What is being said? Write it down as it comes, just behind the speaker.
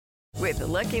With the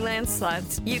Lucky Land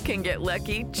Slots, you can get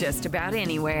lucky just about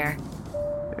anywhere.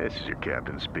 This is your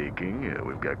captain speaking.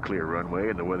 We've got clear runway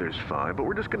and the weather's fine, but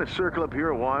we're just going to circle up here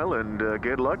a while and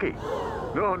get lucky.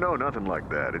 No, nothing like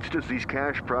that. It's just these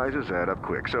cash prizes add up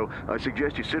quick. So I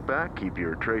suggest you sit back, keep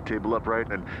your tray table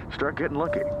upright, and start getting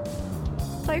lucky.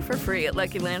 Play for free at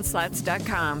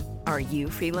LuckyLandSlots.com. Are you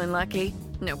feeling lucky?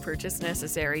 No purchase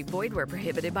necessary. Void where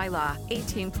prohibited by law.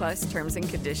 18 plus terms and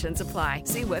conditions apply.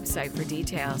 See website for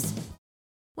details.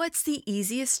 What's the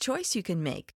easiest choice you can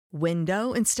make?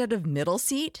 Window instead of middle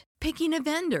seat? Picking a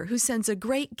vendor who sends a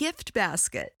great gift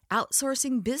basket?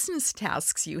 Outsourcing business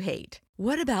tasks you hate?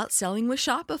 What about selling with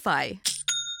Shopify?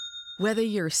 Whether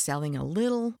you're selling a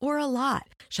little or a lot,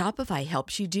 Shopify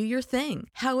helps you do your thing,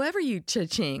 however you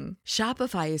cha-ching.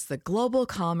 Shopify is the global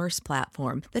commerce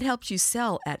platform that helps you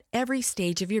sell at every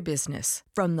stage of your business.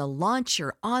 From the launch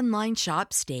your online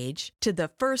shop stage to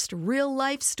the first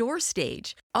real-life store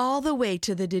stage, all the way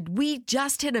to the did we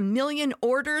just hit a million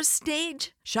orders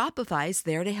stage. Shopify's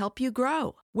there to help you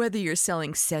grow. Whether you're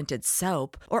selling scented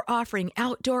soap or offering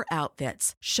outdoor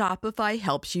outfits, Shopify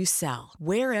helps you sell.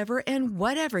 Wherever and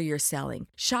whatever you're selling,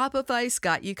 Shopify's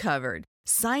got you covered.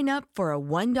 Sign up for a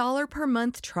 $1 per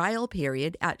month trial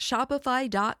period at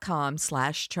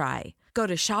shopify.com/try. Go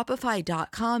to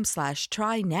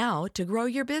shopify.com/try now to grow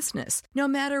your business, no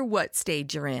matter what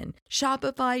stage you're in.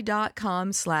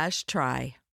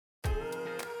 Shopify.com/try.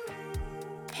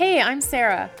 Hey, I'm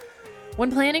Sarah. When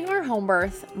planning our home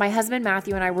birth, my husband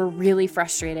Matthew and I were really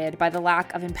frustrated by the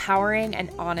lack of empowering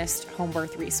and honest home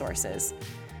birth resources.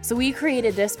 So we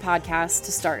created this podcast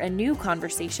to start a new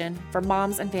conversation for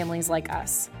moms and families like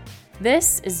us.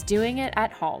 This is Doing It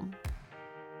at Home.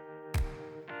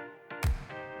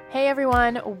 Hey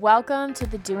everyone, welcome to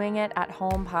the Doing It at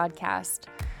Home podcast,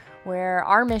 where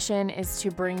our mission is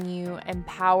to bring you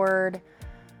empowered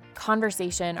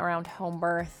conversation around home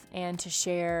birth and to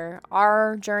share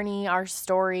our journey, our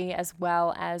story, as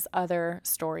well as other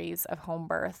stories of home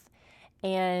birth.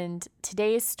 And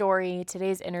today's story,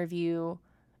 today's interview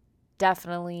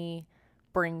definitely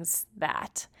brings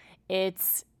that.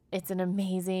 It's an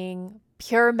amazing,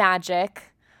 pure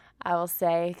magic, I will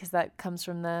say, because that comes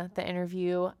from the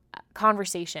interview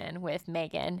conversation with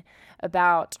Megan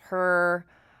about her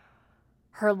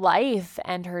life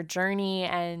and her journey.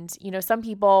 And, you know, some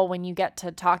people, when you get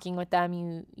to talking with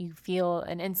them, you feel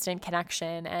an instant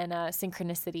connection and a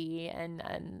synchronicity and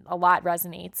a lot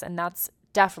resonates. And that's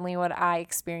definitely what I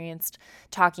experienced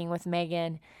talking with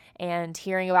Megan and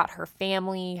hearing about her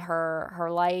family, her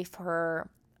life, her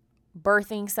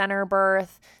birthing center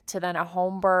birth to then a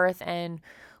home birth. And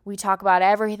we talk about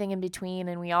everything in between.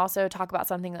 And we also talk about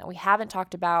something that we haven't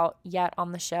talked about yet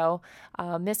on the show,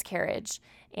 miscarriage,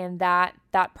 and that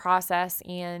process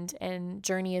and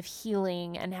journey of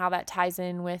healing and how that ties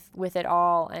in with it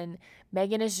all. And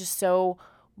Megan is just so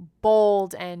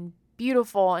bold and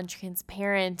beautiful and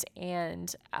transparent.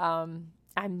 And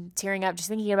I'm tearing up just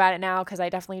thinking about it now because I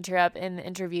definitely tear up in the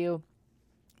interview.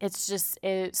 It's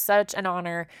such an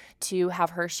honor to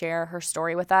have her share her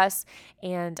story with us,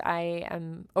 and I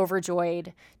am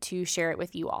overjoyed to share it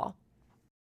with you all.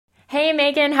 Hey,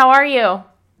 Megan, how are you?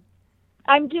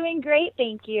 I'm doing great,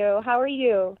 thank you. How are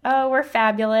you? Oh, we're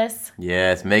fabulous.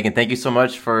 Yes, Megan, thank you so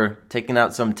much for taking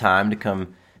out some time to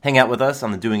come hang out with us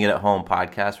on the Doing It at Home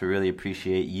podcast. We really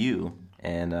appreciate you,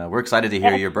 and we're excited to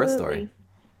hear your birth story.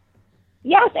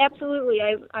 Yes, absolutely.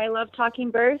 I love talking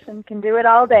birth and can do it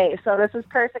all day, so this is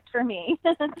perfect for me.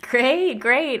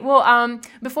 Great. Well,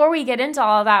 before we get into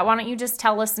all of that, why don't you just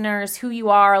tell listeners who you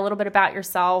are, a little bit about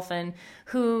yourself, and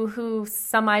who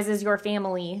summarizes your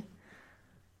family?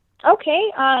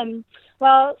 Okay.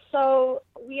 Well, so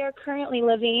we are currently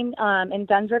living in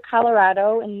Denver,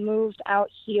 Colorado, and moved out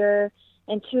here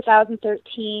in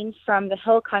 2013 from the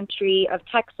hill country of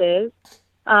Texas.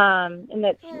 And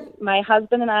that's my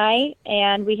husband and I,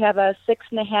 and we have a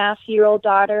 6.5-year-old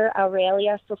daughter,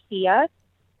 Aurelia Sophia,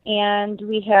 and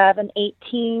we have an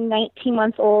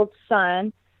 19-month-old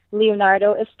son,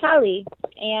 Leonardo Estali.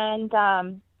 And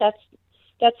that's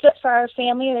it for our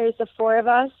family. There's the four of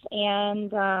us,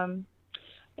 and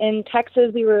in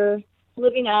Texas we were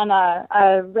living on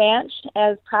a ranch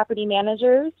as property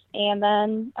managers, and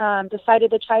then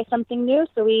decided to try something new,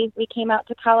 so we came out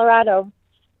to Colorado.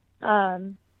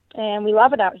 And we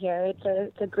love it out here.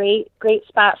 It's a great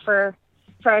spot for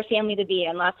our family to be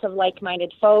in. Lots of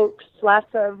like-minded folks, lots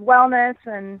of wellness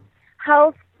and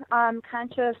health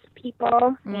conscious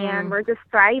people, and we're just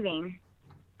thriving.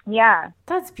 Yeah.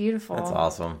 That's beautiful. That's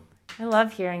awesome. I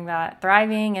love hearing that.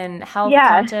 Thriving and health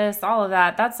conscious, all of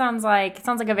that. That sounds like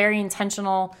a very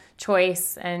intentional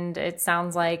choice, and it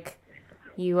sounds like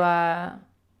you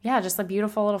just a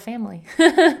beautiful little family.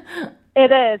 It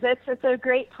is. It's a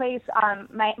great place.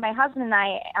 My husband and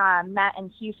I met in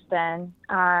Houston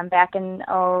back in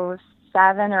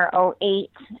 '07 or '08,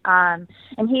 and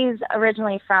he's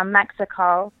originally from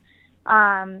Mexico.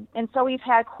 And so we've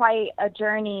had quite a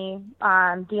journey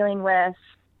dealing with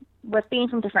being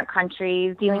from different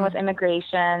countries, dealing with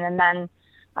immigration, and then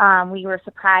we were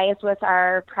surprised with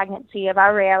our pregnancy of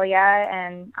Aurelia,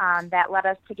 and that led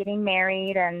us to getting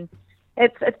married, and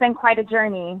it's been quite a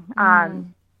journey.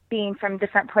 Being from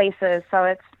different places, so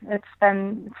it's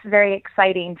a very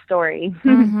exciting story.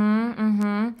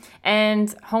 And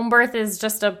home birth is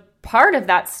just a part of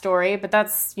that story, but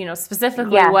that's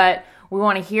specifically what we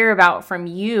want to hear about from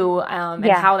you, and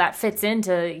how that fits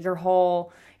into your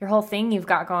whole thing you've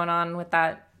got going on with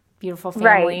that beautiful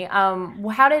family.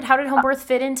 Right. How did home birth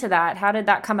fit into that? How did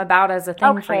that come about as a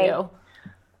thing for you?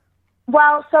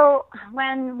 Well, so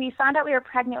when we found out we were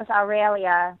pregnant with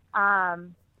Aurelia,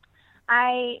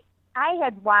 I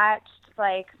had watched,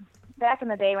 like, back in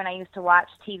the day when I used to watch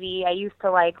TV, I used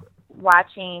to like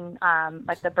watching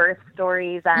like the birth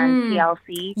stories on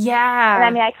TLC. Yeah. And I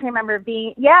mean, I can remember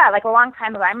being, like a long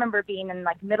time ago, I remember being in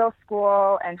like middle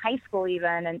school and high school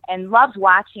even, and loved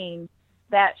watching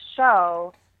that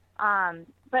show.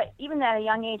 But even at a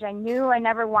young age, I knew I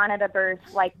never wanted a birth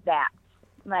like that.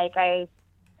 Like I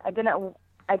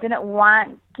didn't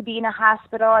want to be in a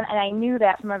hospital, and I knew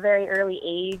that from a very early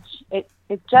age. It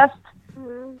just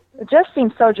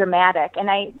seemed so dramatic, and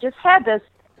I just had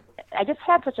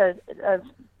such a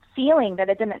feeling that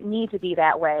it didn't need to be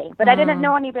that way. But I didn't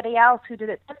know anybody else who did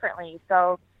it differently.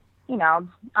 So,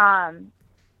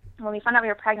 when we found out we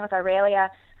were pregnant with Aurelia,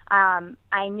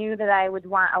 I knew that I would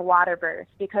want a water birth,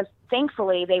 because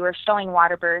thankfully they were showing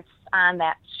water births on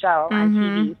that show on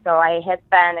TV. So I had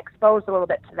been exposed a little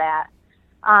bit to that.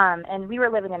 And we were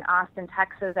living in Austin,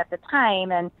 Texas at the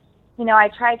time, and I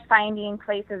tried finding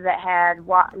places that had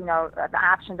the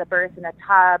option to birth in a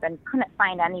tub, and couldn't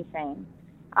find anything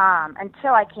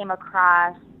until I came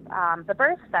across the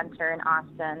birth center in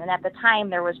Austin. And at the time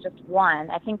there was just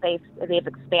one. I think they've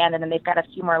expanded, and they've got a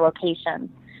few more locations.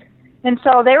 And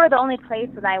so they were the only place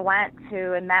that I went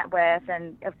to and met with,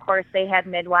 and of course they had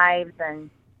midwives, and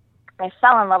I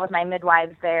fell in love with my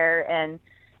midwives there, and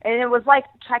it was like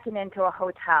checking into a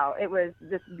hotel. It was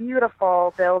this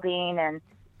beautiful building and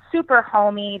super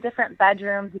homey, different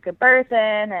bedrooms you could birth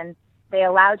in, and they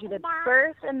allowed you to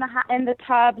birth in the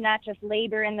tub, not just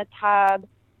labor in the tub.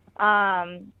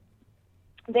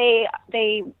 They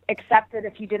accepted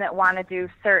if you didn't want to do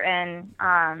certain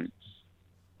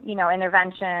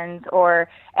interventions, or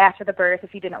after the birth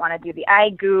if you didn't want to do the eye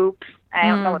goop. I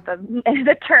don't know what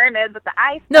the term is, but the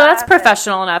eye stuff. No, that's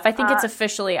professional enough. I think it's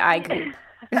officially eye goop.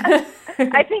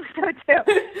 I think so too.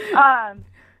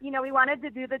 We wanted to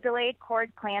do the delayed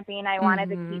cord clamping. I wanted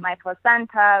to keep my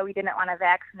placenta. We didn't want to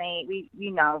vaccinate.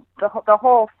 The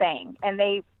whole thing. And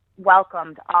they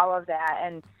welcomed all of that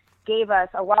and gave us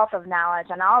a wealth of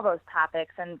knowledge on all those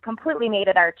topics, and completely made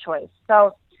it our choice.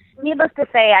 So needless to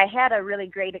say, I had a really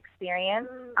great experience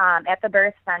at the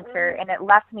birth center, and it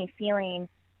left me feeling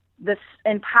this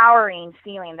empowering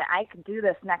feeling that I could do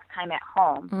this next time at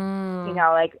home.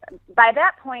 Like by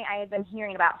that point I had been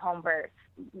hearing about home birth,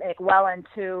 like well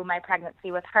into my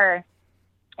pregnancy with her.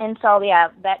 And so,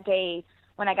 that day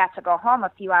when I got to go home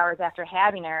a few hours after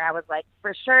having her, I was like,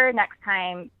 for sure, next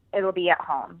time it'll be at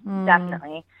home.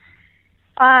 Definitely.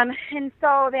 And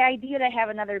so the idea to have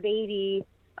another baby,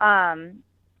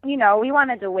 we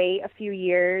wanted to wait a few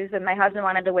years, and my husband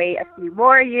wanted to wait a few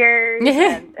more years.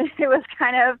 And it was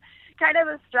kind of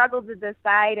a struggle to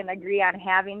decide and agree on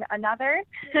having another.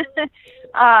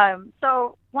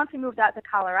 So once we moved out to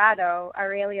Colorado,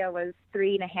 Aurelia was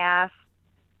 3.5.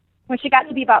 When she got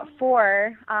to be about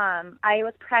 4, I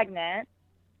was pregnant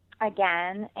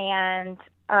again, and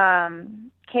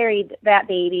carried that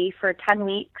baby for 10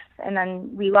 weeks, and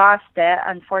then we lost it,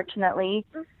 unfortunately.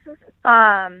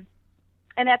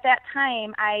 And at that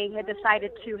time, I had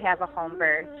decided to have a home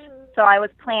birth. So I was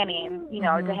planning,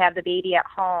 to have the baby at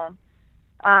home.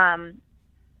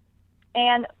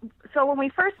 And so when we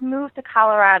first moved to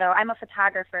Colorado, I'm a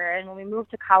photographer, and when we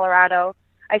moved to Colorado,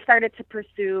 I started to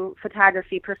pursue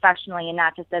photography professionally and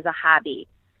not just as a hobby.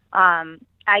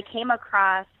 I came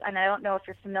across, and I don't know if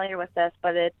you're familiar with this,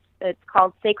 but it's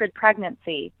called Sacred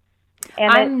Pregnancy. And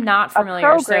I'm not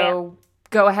familiar, so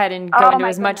go ahead and go into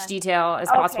as much detail as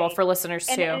possible for listeners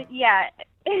too.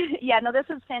 No, this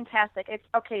is fantastic. It's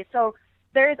okay. So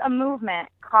there's a movement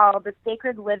called the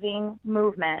Sacred Living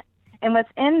Movement, and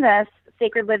within this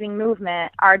Sacred Living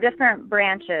Movement are different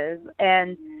branches,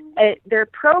 and they're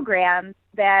programs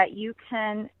that you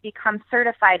can become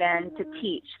certified in to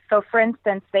teach. So, for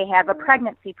instance, they have a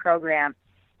pregnancy program,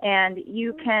 and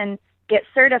you can get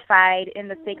certified in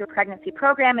the Sacred Pregnancy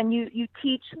Program, and you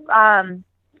teach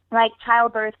like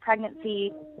childbirth,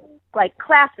 pregnancy, like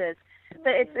classes.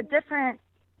 But it's a different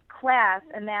class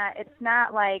in that it's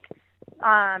not like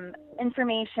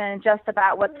information just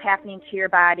about what's happening to your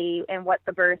body and what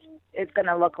the birth is going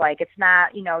to look like. It's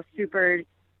not, super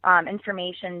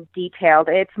information detailed.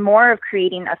 It's more of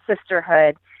creating a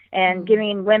sisterhood and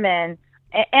giving women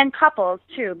and couples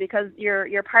too, because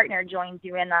your partner joins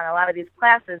you in on a lot of these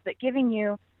classes, but giving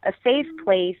you a safe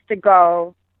place to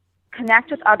go connect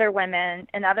with other women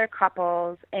and other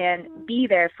couples and be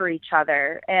there for each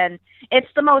other. And it's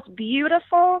the most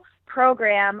beautiful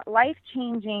program,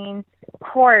 life-changing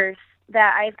course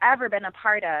that I've ever been a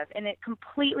part of. And it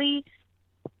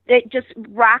just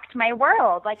rocked my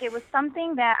world. Like, it was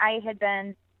something that I had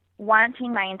been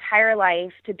wanting my entire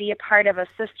life, to be a part of a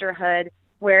sisterhood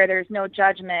where there's no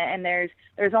judgment and there's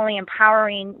only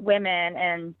empowering women,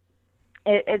 and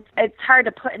it's hard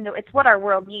to put into. It's what our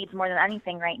world needs more than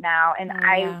anything right now. And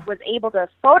I was able to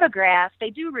photograph. They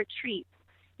do retreats.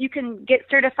 You can get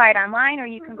certified online, or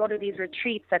you can go to these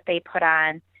retreats that they put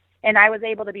on. And I was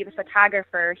able to be the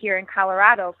photographer here in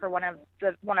Colorado for one of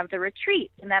the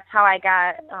retreats, and that's how I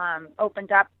got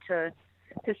opened up to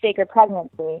sacred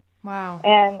pregnancy. Wow.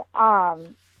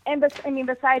 And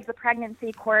besides the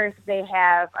pregnancy course, they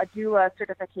have a doula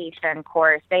certification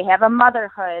course. They have a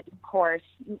motherhood course.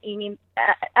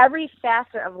 Every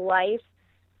facet of life,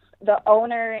 the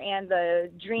owner and the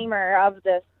dreamer of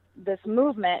this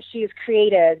movement, she's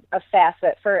created a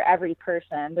facet for every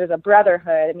person. There's a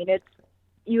brotherhood.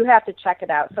 You have to check it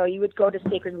out. So you would go to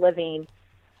Sacred Living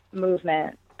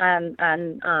Movement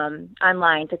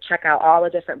online to check out all the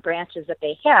different branches that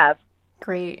they have.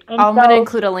 Great. I'm going to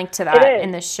include a link to that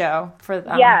in this show for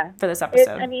this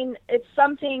episode. It's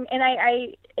something, and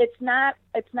it's not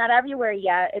everywhere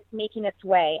yet. It's making its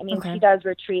way. Okay. She does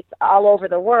retreats all over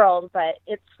the world, but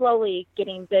it's slowly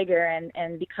getting bigger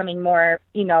and becoming more,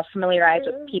 familiarized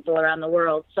with people around the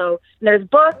world. So there's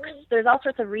books, there's all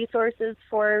sorts of resources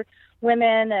for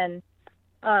women, and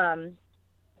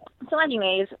so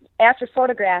anyways, after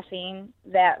photographing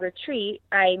that retreat,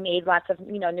 I made lots of,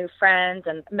 new friends,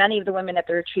 and many of the women at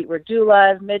the retreat were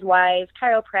doulas, midwives,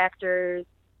 chiropractors,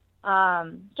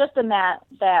 just in that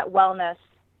wellness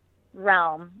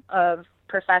realm of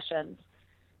professions.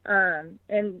 And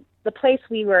the place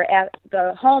we were at,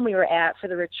 the home we were at for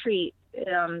the retreat,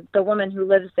 the woman who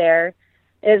lives there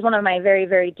is one of my very,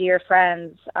 very dear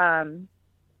friends. And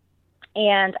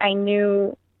I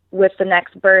knew with the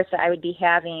next birth that I would be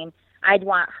having, I'd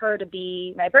want her to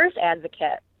be my birth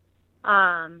advocate.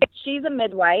 She's a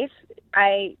midwife.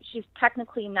 She's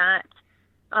technically not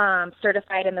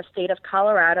certified in the state of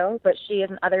Colorado, but she is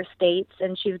in other states,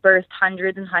 and she's birthed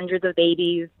hundreds and hundreds of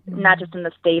babies, not just in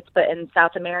the States, but in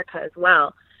South America as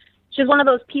well. She's one of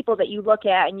those people that you look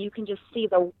at and you can just see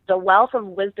the wealth of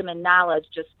wisdom and knowledge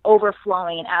just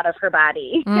overflowing out of her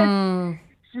body.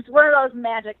 She's one of those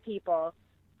magic people.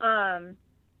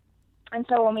 And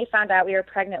so when we found out we were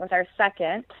pregnant with our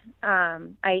second,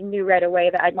 I knew right away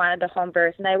that I wanted the home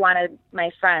birth, and I wanted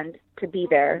my friend to be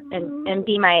there and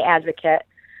be my advocate.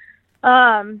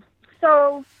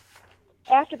 So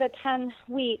after the 10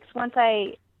 weeks, once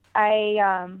I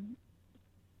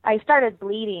started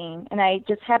bleeding, and I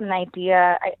just had an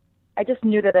idea. I just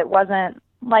knew that it wasn't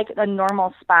like a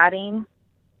normal spotting.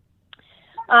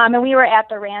 And we were at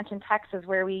the ranch in Texas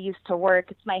where we used to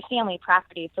work. It's my family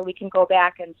property, so we can go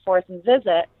back and forth and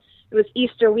visit. It was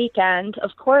Easter weekend,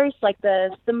 of course, like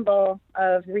the symbol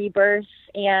of rebirth,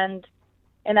 and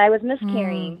I was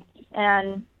miscarrying.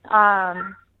 And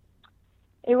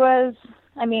it was,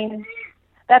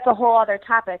 that's a whole other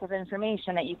topic of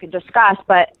information that you could discuss.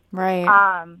 But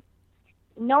knowing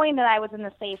that I was in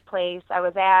the safe place, I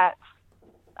was at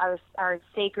our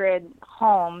sacred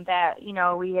home that,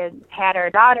 we had our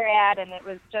daughter at, and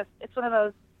it's one of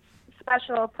those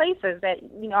special places that,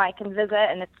 I can visit,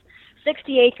 and it's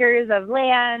 60 acres of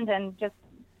land, and just,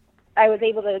 I was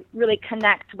able to really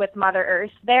connect with Mother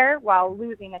Earth there while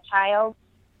losing a child.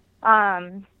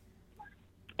 So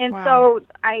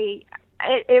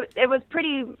it was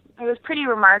pretty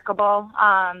remarkable.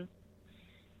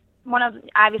 One of,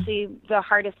 obviously, the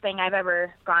hardest thing I've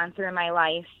ever gone through in my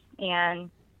life. And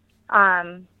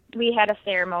we had a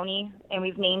ceremony, and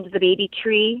we've named the baby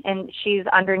Tree, and she's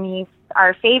underneath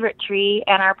our favorite tree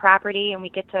and our property, and we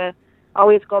get to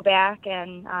always go back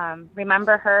and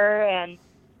remember her. And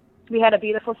we had a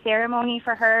beautiful ceremony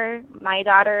for her, my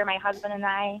daughter, my husband, and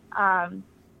I.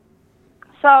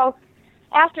 So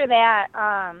after that,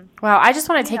 wow, I just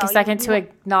want to take a second to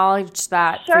acknowledge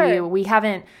that for you. We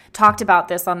haven't talked about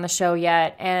this on the show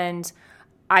yet, and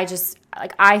I just,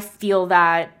 like, I feel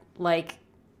that, like,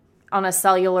 on a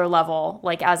cellular level,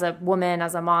 like, as a woman,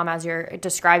 as a mom, as you're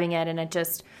describing it, and it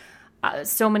just,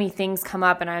 so many things come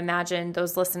up, and I imagine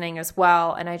those listening as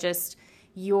well, and I just,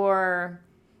 your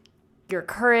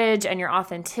courage and your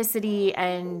authenticity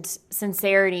and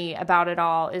sincerity about it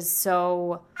all is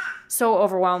so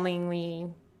overwhelmingly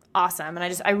awesome.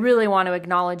 And I really want to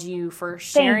acknowledge you for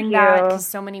sharing that, because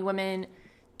so many women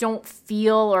don't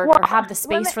feel or have the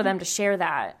space for them to share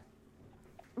that.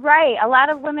 Right. A lot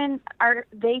of women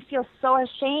they feel so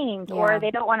ashamed, or they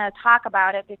don't want to talk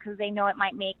about it because they know it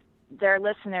might make their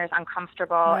listeners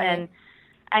uncomfortable. Right. And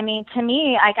I mean, to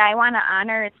me, like, I want to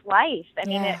honor its life. I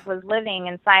mean, it was living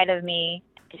inside of me,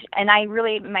 and I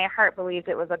really, my heart believes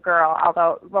it was a girl,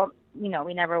 although, well, you know,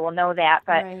 we never will know that.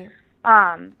 But,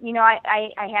 you know,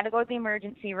 I had to go to the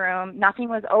emergency room. Nothing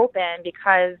was open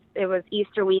because it was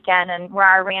Easter weekend, and where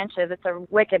our ranch is, it's a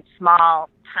wicked small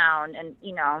town, and,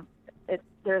 you know,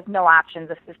 there's no options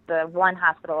if the one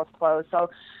hospital is closed. So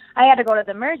I had to go to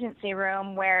the emergency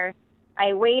room, where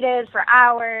I waited for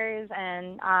hours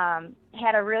and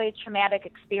had a really traumatic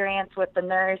experience with the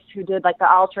nurse who did, like, the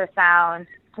ultrasound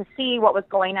to see what was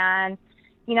going on.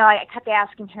 You know, I kept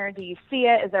asking her, do you see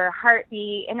it? Is there a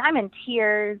heartbeat? And I'm in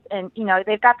tears, and, you know,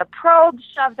 they've got the probe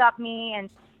shoved up me, and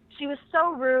she was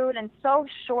so rude and so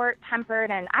short-tempered,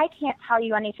 and I can't tell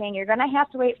you anything. You're going to have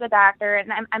to wait for the doctor.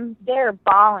 And I'm there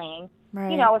bawling,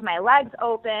 you know, with my legs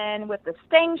open, with the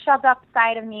sting shoved up the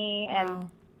side of me,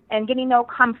 and getting no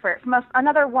comfort from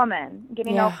another woman,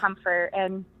 getting no comfort.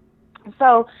 And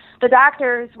so the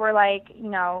doctors were like, you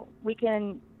know, we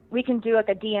can do, like,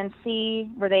 a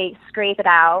DNC where they scrape it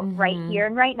out right here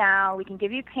and right now. We can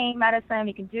give you pain medicine.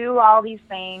 We can do all these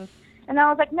things. And I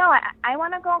was like, no, I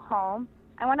want to go home.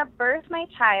 I want to birth my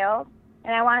child,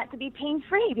 and I want it to be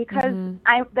pain-free, because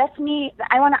that's me.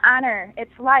 I want to honor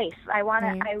its life. I want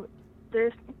to,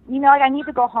 there's, you know, like, I need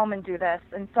to go home and do this.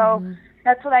 And so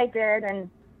that's what I did. And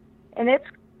it's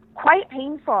quite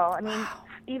painful. I mean,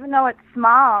 even though it's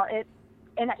small,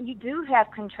 and you do have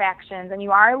contractions, and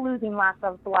you are losing lots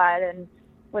of blood. And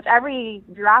with every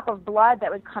drop of blood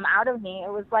that would come out of me,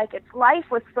 it was like its life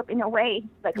was slipping away,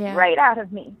 like, right out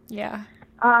of me. Yeah.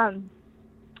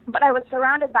 But I was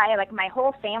surrounded by, like, my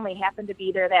whole family happened to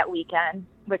be there that weekend,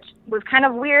 which was kind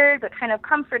of weird, but kind of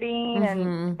comforting,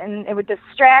 and it would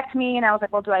distract me. And I was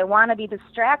like, well, do I want to be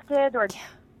distracted, or,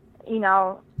 you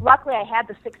know, luckily I had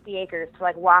the 60 acres to,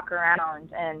 like, walk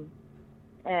around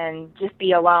and just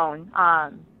be alone.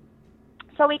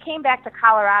 So we came back to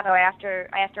Colorado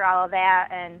after all of that,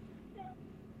 and,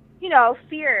 you know,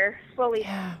 fear slowly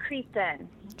creeped in.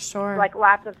 Sure. Like,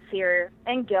 lots of fear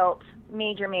and guilt,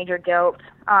 major guilt,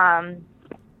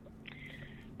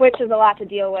 which is a lot to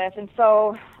deal with. And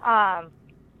so I'm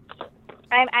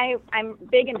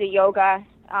big into yoga,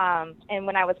 and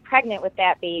when I was pregnant with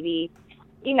that baby,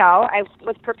 you know, I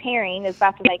was preparing as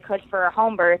best as I could for a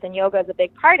home birth, and yoga is a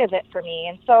big part of it for me.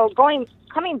 And so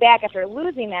coming back after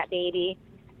losing that baby,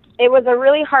 it was a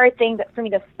really hard thing for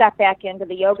me to step back into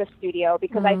the yoga studio,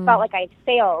 because I felt like I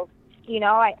failed. You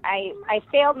know, I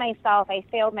failed myself. I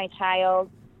failed my child,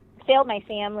 failed my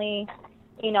family.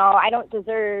 You know, I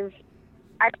deserve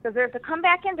to come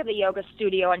back into the yoga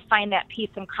studio and find that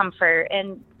peace and comfort.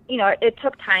 And, you know, it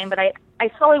took time, but I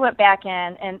slowly went back in,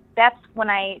 and that's when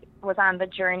I was on the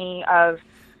journey of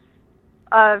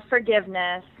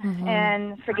forgiveness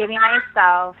and forgiving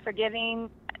myself,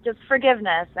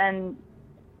 forgiveness and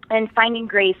finding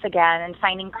grace again, and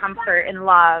finding comfort and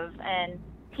love, and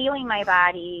healing my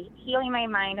body, healing my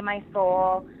mind and my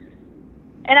soul.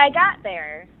 And I got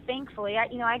there, thankfully.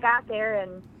 I got there,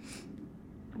 and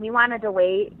we wanted to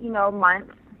wait, you know,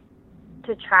 months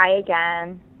to try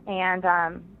again. And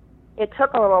it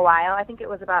took a little while. I think it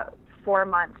was about 4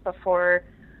 months before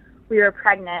we were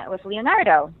pregnant with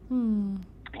Leonardo.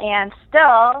 And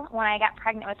still, when I got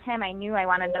pregnant with him, I knew I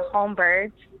wanted a home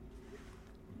birth.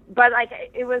 But, like,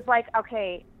 it was like,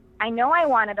 okay, I know I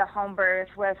wanted a home birth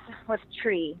with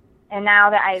Tree. And now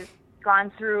that I've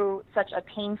gone through such a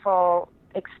painful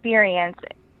experience,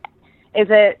 is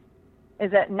it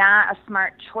not a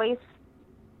smart choice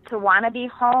to want to be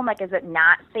home? Like, is it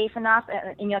not safe enough?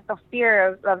 And you know, the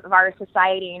fear of our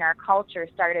society and our culture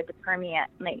started to permeate,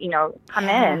 you know, come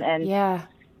in. And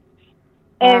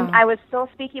and I was still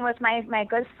speaking with my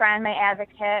good friend, my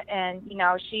advocate, and, you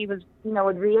know, she was, you know,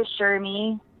 would reassure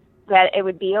me that it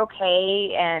would be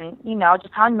okay, and, you know,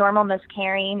 just how normal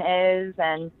miscarrying is.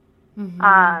 And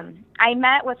I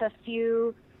met with a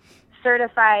few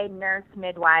certified nurse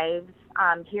midwives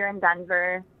here in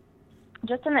Denver.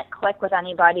 Just didn't click with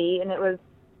anybody, and it was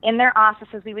in their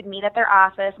offices. We would meet at their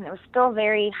office, and it was still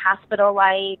very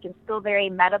hospital-like and still very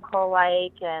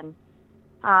medical-like, and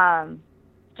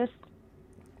just,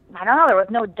 I don't know, there was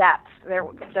no depth.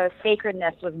 The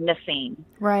sacredness was missing.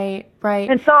 Right.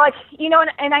 And so, like, you know,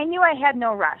 and I knew I had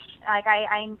no rush. Like,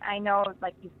 I know,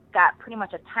 like, you've got pretty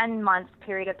much a 10-month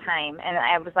period of time, and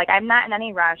I was like, I'm not in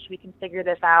any rush. We can figure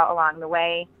this out along the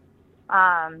way.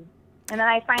 And then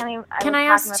I finally, Can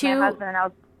I was ask talking with my husband, and I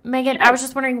was, Megan, I was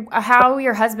just wondering how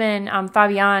your husband,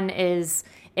 Fabian, is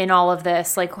in all of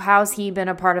this. Like, how's he been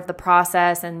a part of the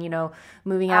process and, you know,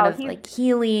 moving out of, like,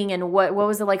 healing? And what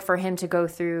was it like for him to go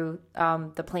through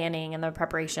the planning and the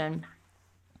preparation?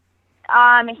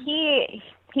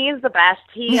 He's the best.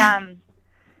 He's on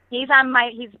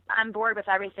board with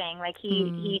everything. Like,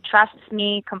 he trusts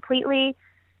me completely.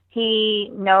 He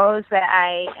knows that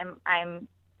I'm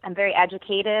very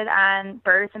educated on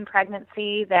birth and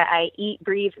pregnancy, that I eat,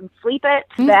 breathe, and sleep it,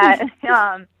 that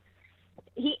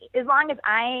as long as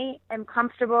I am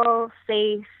comfortable,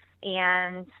 safe,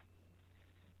 and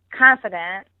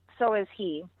confident, so is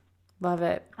he. Love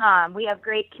it. We have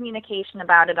great communication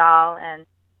about it all, and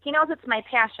he knows it's my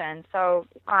passion. So,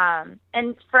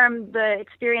 and from the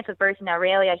experience of birthing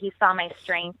Aurelia, he saw my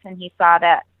strength, and he saw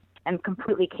that I'm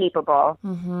completely capable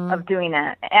of doing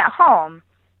it at home.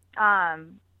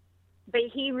 But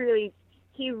he really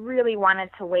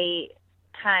wanted to wait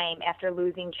time after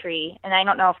losing Tree, and I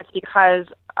don't know if it's because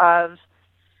of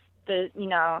the, you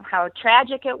know, how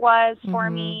tragic it was for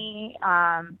me.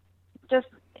 Just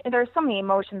there's so many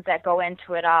emotions that go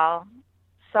into it all.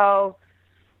 So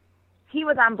he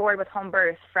was on board with home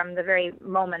birth from the very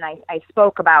moment I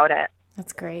spoke about it.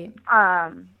 That's great.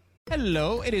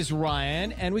 Hello, it is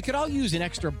Ryan, and we could all use an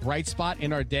extra bright spot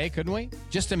in our day, couldn't we?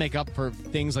 Just to make up for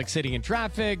things like sitting in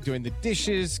traffic, doing the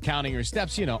dishes, counting your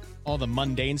steps, you know, all the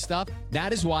mundane stuff.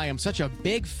 That is why I'm such a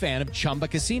big fan of Chumba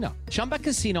Casino. Chumba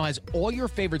Casino has all your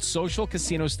favorite social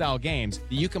casino-style games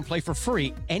that you can play for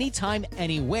free anytime,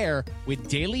 anywhere with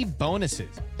daily bonuses.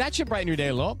 That should brighten your day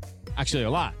a little. Actually, a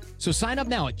lot. So sign up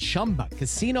now at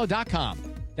ChumbaCasino.com.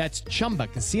 That's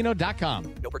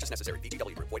ChumbaCasino.com. No purchase necessary.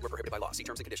 VGW Group. Void where prohibited by law. See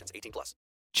terms and conditions. 18+.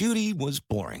 Judy was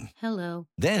boring. Hello.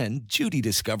 Then Judy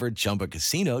discovered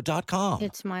ChumbaCasino.com.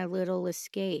 It's my little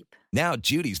escape. Now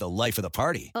Judy's the life of the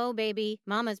party. Oh, baby,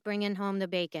 mama's bringing home the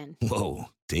bacon. Whoa,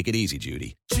 take it easy,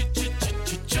 Judy.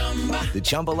 The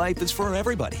Chumba life is for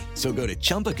everybody. So go to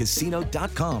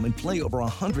ChumbaCasino.com and play over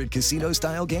 100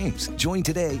 casino-style games. Join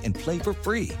today and play for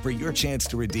free for your chance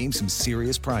to redeem some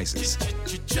serious prizes.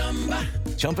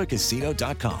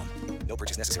 ChumbaCasino.com. No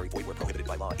purchase necessary. Void where prohibited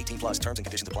by law. 18+. Terms and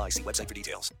conditions apply. See website for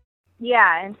details.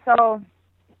 Yeah, and so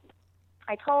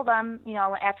I told them, you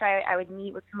know, after I would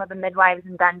meet with some of the midwives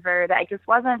in Denver, that I just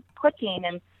wasn't clicking.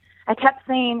 And I kept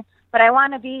saying, but I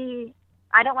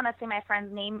don't want to say my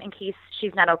friend's name in case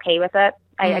she's not okay with it.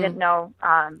 I didn't know.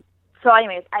 So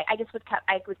anyways, I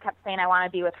kept saying I want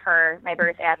to be with her, my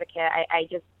birth advocate.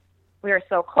 We were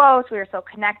so close, we were so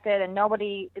connected, and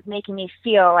nobody is making me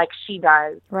feel like she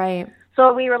does. Right.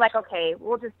 So we were like, okay,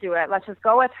 we'll just do it. Let's just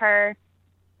go with her.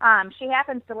 She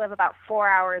happens to live about 4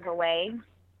 hours away.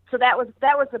 So that was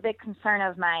the big concern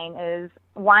of mine, is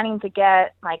wanting to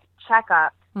get like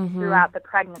checkups throughout the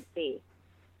pregnancy.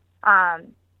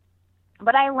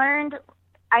 But I learned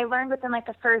within like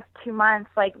the first 2 months,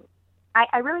 like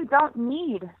I really don't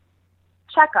need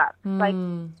checkups. Like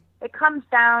it comes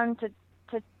down to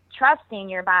trusting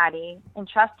your body and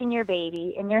trusting your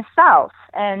baby and yourself.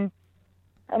 And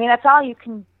I mean, that's all you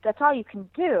can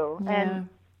do. Yeah. And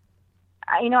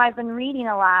you know, I've been reading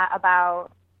a lot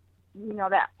about, you know,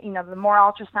 that, you know, the more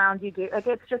ultrasounds you do, like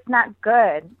it's just not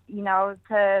good, you know,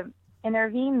 to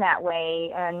intervene that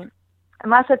way, and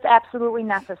unless it's absolutely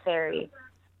necessary.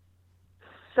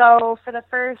 So for the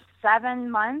first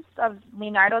 7 months of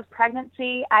Leonardo's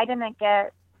pregnancy, I didn't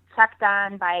get checked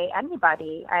on by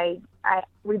anybody.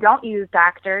 We don't use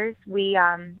doctors. We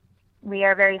are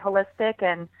very holistic,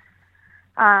 and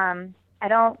I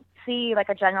don't see like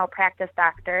a general practice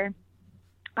doctor.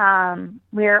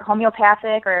 We're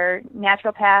homeopathic or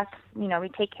naturopaths. You know, we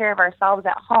take care of ourselves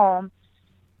at home.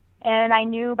 And I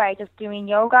knew by just doing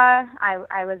yoga,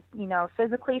 I was, you know,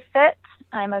 physically fit.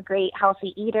 I'm a great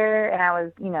healthy eater, and I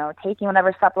was, you know, taking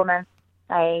whatever supplements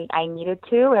I needed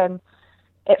to, and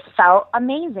it felt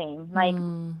amazing. Like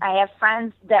I have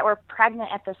friends that were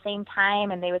pregnant at the same time,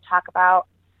 and they would talk about,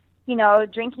 you know,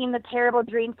 drinking the terrible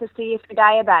drink to see if you're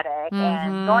diabetic,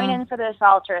 and going in for this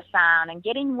ultrasound, and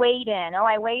getting weighed in. Oh,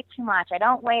 I weigh too much. I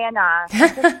don't weigh enough.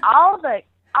 Just all the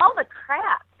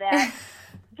crap that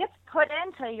gets put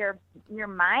into your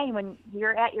mind when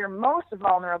you're at your most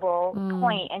vulnerable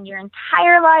point in your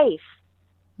entire life,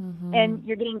 and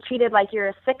you're getting treated like you're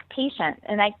a sick patient.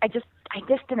 And I just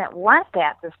didn't want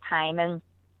that this time. And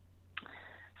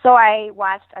so I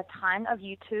watched a ton of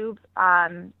YouTube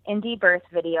indie birth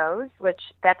videos, which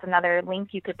that's another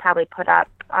link you could probably put up,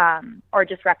 or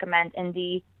just recommend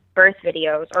indie birth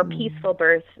videos or peaceful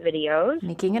birth videos.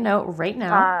 Making a note right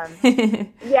now.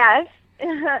 Yes.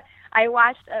 I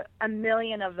watched a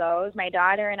million of those. My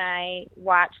daughter and I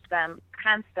watched them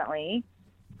constantly.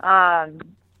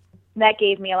 That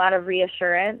gave me a lot of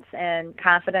reassurance and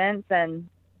confidence, and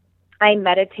I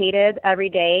meditated every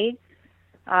day.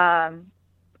 I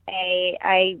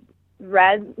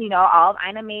read, all of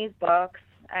Ina May's books.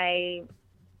 I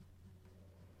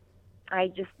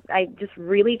just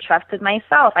really trusted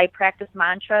myself. I practiced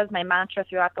mantras. My mantra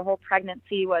throughout the whole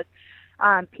pregnancy was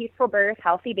peaceful birth,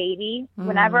 healthy baby.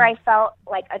 Whenever I felt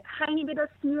like a tiny bit of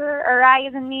fear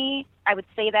arise in me, I would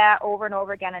say that over and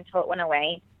over again until it went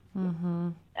away.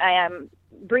 Breathing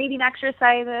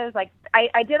exercises, like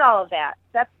I did all of that.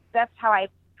 That's how I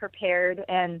prepared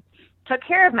and took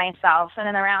care of myself. And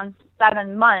then around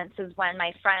 7 months is when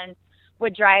my friend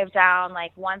would drive down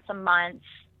like once a month,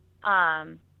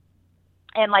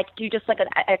 and like do just like an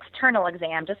external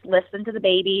exam, just listen to the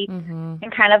baby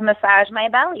and kind of massage my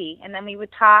belly. And then we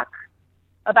would talk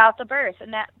about the birth,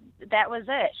 and that was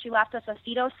it. She left us a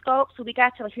fetoscope, so we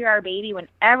got to hear our baby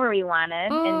whenever we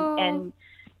wanted. And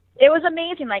it was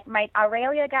amazing. Like my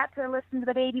Aurelia got to listen to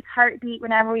the baby's heartbeat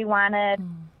whenever we wanted.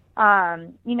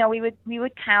 We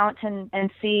would count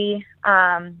and see,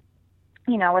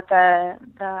 what the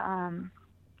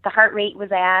heart rate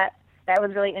was at. That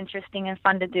was really interesting and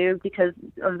fun to do because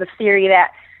of the theory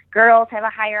that girls have a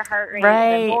higher heart rate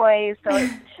than boys. So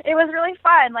it was really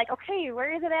fun. Like, okay,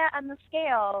 where is it at on the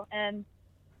scale? And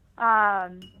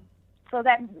so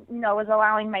that, was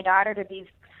allowing my daughter to be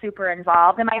super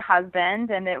involved, and my husband,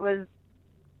 and it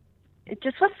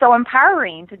just was so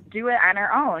empowering to do it on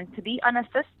our own, to be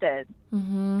unassisted,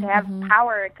 to have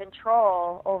power and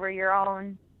control over your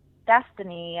own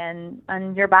destiny and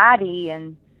your body.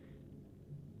 And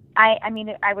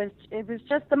it was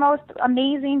just the most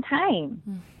amazing time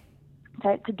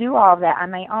to do all of that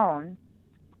on my own.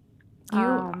 You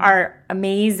are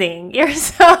amazing. You're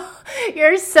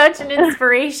such an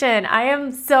inspiration. I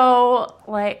am so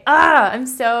I'm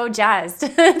so jazzed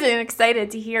and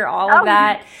excited to hear all of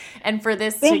that, and for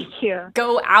this to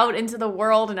go out into the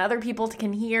world and other people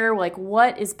can hear like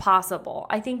what is possible.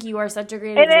 I think you are such a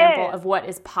great example of what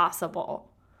is possible.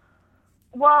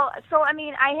 Well, so I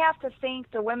have to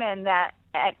thank the women that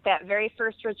at that very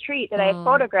first retreat that I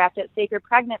photographed at Sacred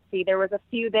Pregnancy. There was a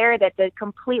few there that did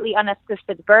completely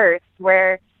unassisted births,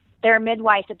 where their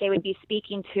midwife that they would be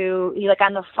speaking to, like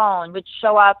on the phone, would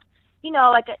show up,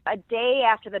 like a day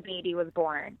after the baby was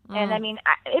born. And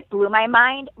it blew my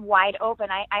mind wide open.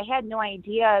 I had no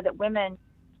idea that women,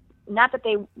 not that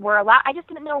they were allowed, I just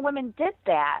didn't know women did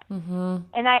that. And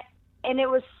it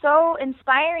was so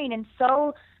inspiring and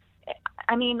so,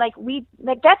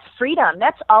 that's freedom.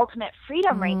 That's ultimate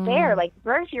freedom right there. Like,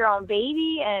 birth your own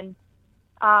baby. And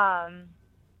I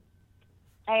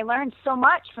learned so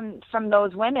much from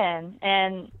those women.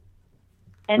 And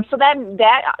so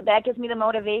that gives me the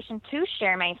motivation to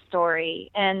share my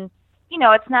story. And,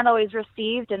 it's not always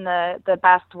received in the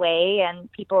best way.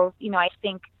 And people, I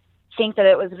think that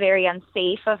it was very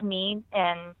unsafe of me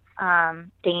and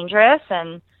dangerous,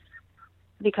 and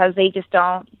because they just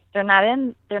they're not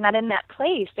in that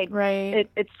place.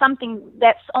 It's something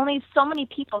that's only so many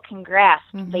people can grasp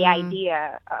the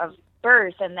idea of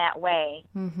birth in that way.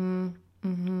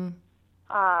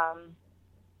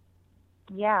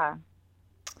 Yeah.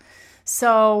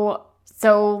 So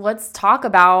let's talk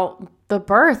about the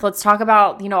birth. Let's talk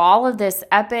about, all of this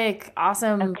epic,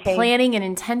 awesome planning and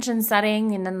intention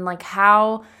setting, and then like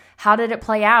how did it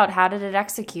play out? How did it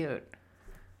execute?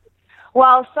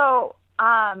 Well, so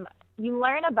you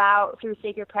learn through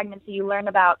Sacred Pregnancy, you learn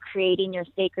about creating your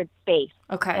sacred space.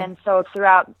 Okay. And so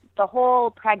throughout the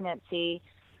whole pregnancy,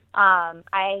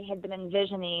 I had been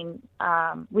envisioning,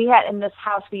 we had in this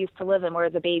house we used to live in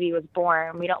where the baby was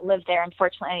born. We don't live there,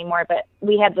 unfortunately, anymore, but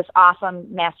we had this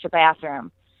awesome master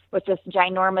bathroom with this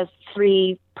ginormous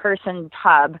 3-person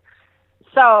tub.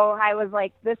 So I was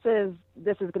like, this is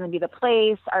going to be the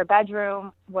place. Our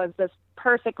bedroom was this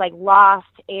perfect, like,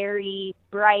 loft, airy,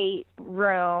 bright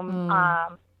room.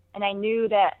 And I knew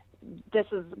that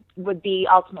would be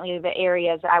ultimately the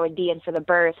areas I would be in for the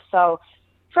birth. So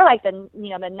for like the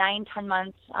 9-10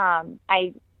 months,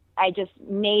 I just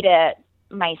made it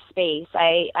my space.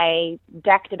 I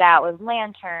decked it out with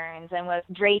lanterns and with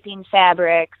draping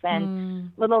fabrics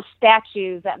and little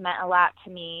statues that meant a lot to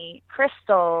me,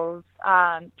 crystals,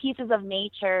 pieces of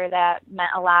nature that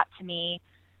meant a lot to me.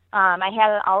 I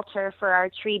had an altar for our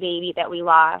tree baby that we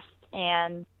lost,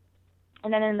 and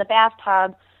then in the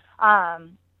bathtub,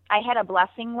 I had a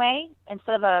blessing way.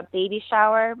 Instead of a baby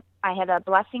shower, I had a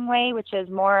blessing way, which is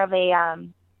more of a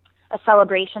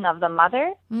celebration of the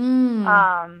mother.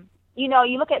 You know,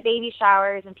 you look at baby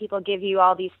showers and people give you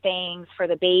all these things for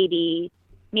the baby.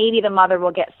 Maybe the mother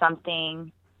will get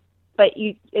something, but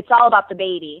it's all about the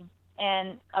baby.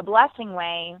 And a blessing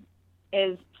way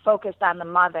is focused on the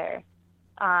mother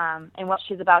and what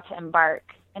she's about to embark.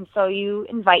 And so you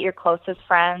invite your closest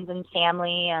friends and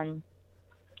family, and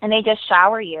they just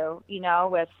shower you, you know,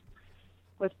 with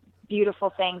beautiful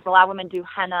things. A lot of women do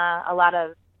henna. A lot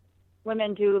of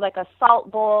women do like a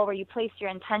salt bowl where you place your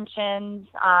intentions.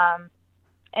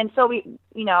 And so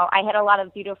I had a lot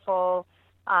of beautiful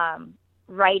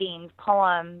writings,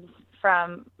 poems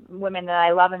from women that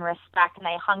I love and respect, and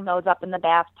I hung those up in the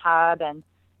bathtub, and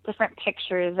different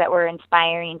pictures that were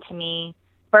inspiring to me.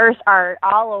 Birth art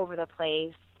all over the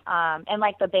place. And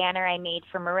like the banner I made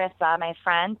for Marissa, my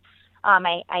friend,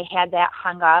 I had that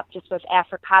hung up just with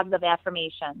positive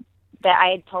affirmations that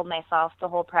I had told myself the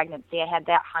whole pregnancy. I had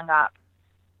that hung up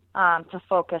to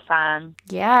focus on.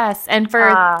 Yes. And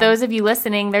for those of you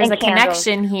listening, there's a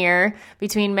connection here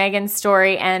between Megan's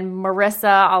story and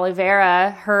Marissa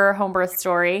Oliveira, her home birth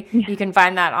story. You can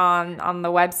find that on the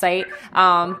website.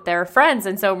 They're friends.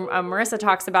 And so Marissa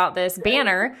talks about this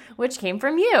banner, which came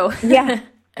from you. Yeah.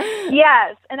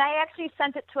 Yes, and I actually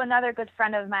sent it to another good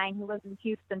friend of mine who lives in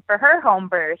Houston for her home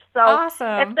birth. So awesome.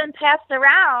 It's been passed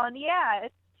around. Yeah,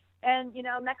 and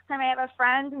next time I have a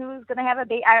friend who's going to have a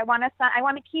baby, I want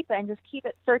to keep it and just keep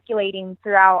it circulating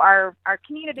throughout our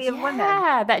community of women.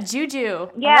 Yeah, that juju.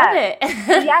 Yeah, I love it.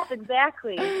 Yes,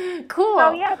 exactly. Cool.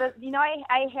 So yeah,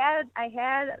 I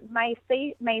had my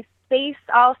space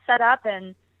all set up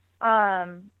and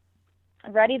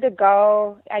ready to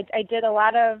go. I did a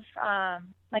lot of,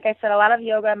 like I said, a lot of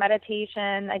yoga,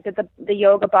 meditation. I did the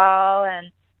yoga ball,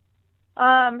 and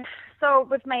so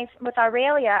with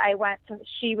Aurelia,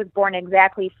 she was born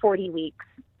exactly 40 weeks,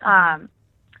 and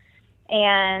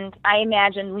I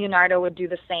imagine Leonardo would do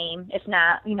the same, if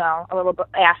not, a little bit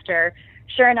after.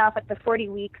 Sure enough, the 40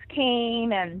 weeks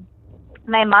came, and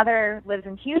my mother lives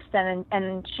in Houston,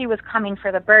 and she was coming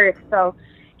for the birth, so.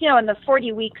 When the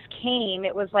 40 weeks came,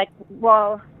 it was like,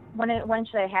 well, when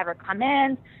should I have her come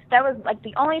in? That was like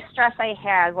the only stress I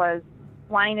had was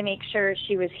wanting to make sure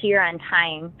she was here on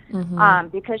time,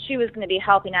 because she was going to be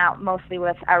helping out mostly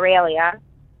with Aurelia.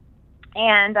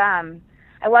 And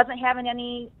I wasn't having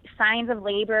any signs of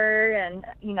labor, and,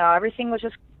 everything was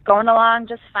just going along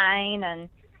just fine. And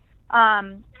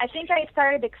I think I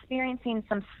started experiencing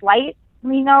some slight,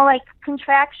 like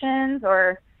contractions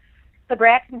or the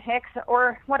Braxton Hicks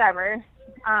or whatever,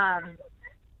 and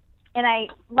I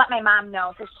let my mom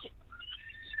know. So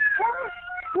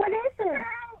what is it?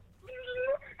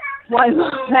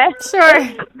 What? Sure.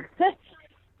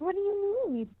 What do you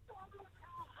need?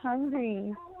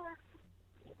 Hungry.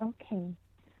 Okay.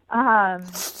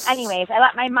 Anyways, I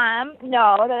let my mom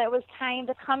know that it was time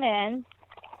to come in.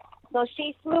 So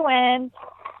she flew in.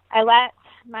 I let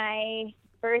my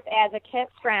birth advocate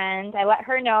friend, I let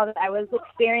her know that I was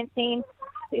experiencing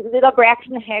little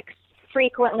Braxton Hicks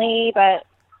frequently, but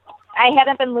I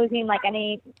hadn't been losing like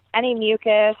any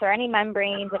mucus or any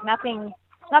membranes. Like nothing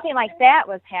like that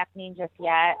was happening just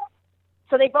yet.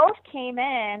 So they both came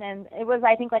in, and it was,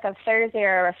 I think, like a Thursday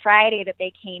or a Friday that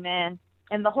they came in,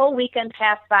 and the whole weekend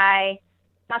passed by.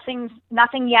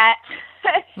 Nothing yet.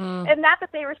 And not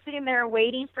that they were sitting there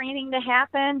waiting for anything to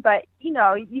happen, but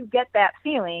you get that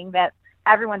feeling that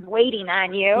everyone's waiting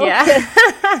on you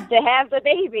to have the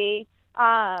baby.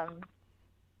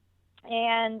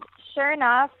 And sure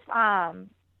enough,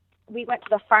 we went to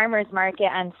the farmer's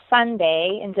market on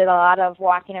Sunday and did a lot of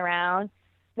walking around.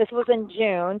 This was in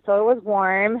June, so it was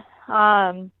warm.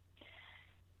 And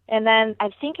then I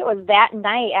think it was that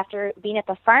night after being at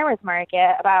the farmer's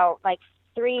market, about like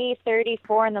 3:30,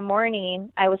 4 in the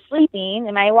morning, I was sleeping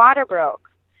and my water broke.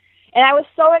 And I was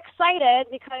so excited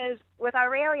because with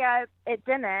Aurelia, it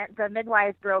didn't. The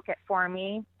midwives broke it for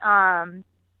me,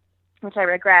 which I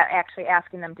regret actually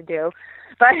asking them to do.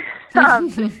 But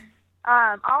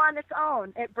all on its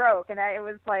own, it broke. And it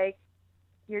was like,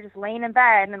 you're just laying in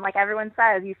bed, and like everyone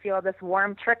says, you feel this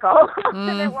warm trickle.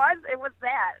 And it was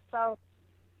that. So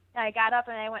I got up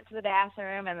and I went to the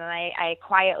bathroom, and then I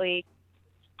quietly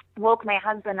woke my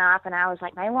husband up, and I was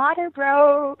like, my water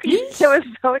broke. I was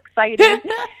so excited.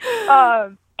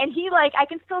 And he, like, I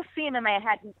can still see him in my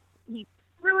head. He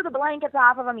threw the blankets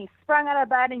off of him. He sprung out of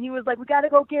bed, and he was like, we got to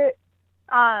go get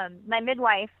my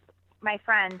midwife, my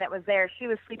friend that was there. She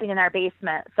was sleeping in our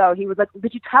basement. So he was like,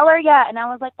 did you tell her yet? And I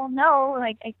was like, well, no.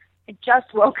 Like, I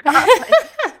just woke up.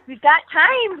 Like, we've got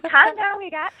time. Calm down. We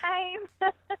got time.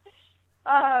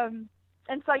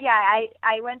 And so, yeah,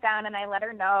 I went down and I let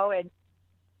her know. And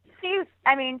she's,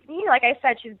 I mean, like I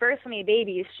said, she's birthing me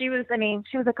babies. She was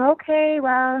like, okay,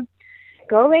 well,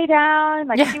 go lay down.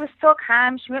 Like, she was so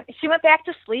calm. She went back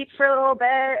to sleep for a little bit,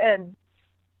 and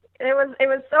it was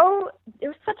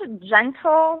such a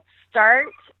gentle start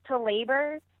to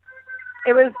labor.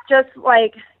 It was just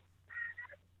like,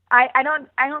 I don't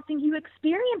think you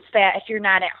experience that if you're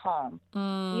not at home.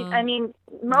 I mean,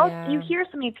 you hear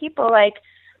so many people like,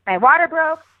 my water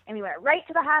broke, and we went right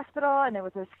to the hospital, and there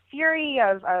was this fury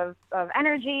of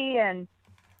energy, and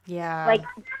like,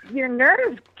 your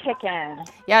nerves kick in.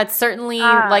 Yeah, it's certainly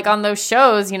like on those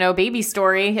shows, Baby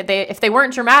Story. If they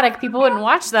weren't dramatic, people wouldn't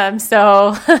watch them.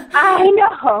 So I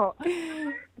know.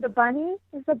 Is the bunny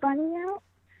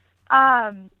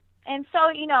out? And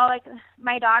so, like,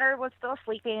 my daughter was still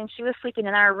sleeping, and she was sleeping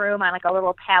in our room on like a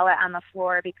little pallet on the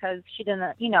floor because she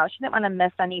didn't want to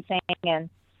miss anything, and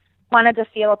wanted to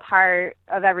feel a part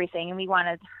of everything, and we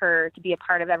wanted her to be a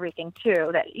part of everything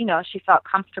too, that, she felt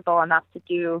comfortable enough to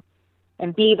do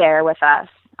and be there with us.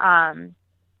 So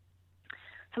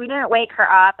we didn't wake her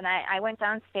up, and I went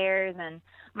downstairs, and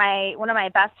one of my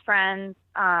best friends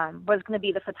was going to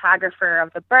be the photographer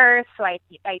of the birth, so I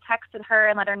texted her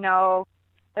and let her know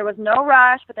there was no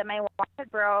rush, but that my water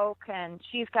broke, and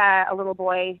she's got a little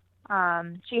boy.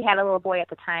 She had a little boy at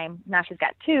the time. Now she's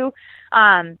got two.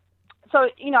 So,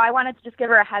 I wanted to just give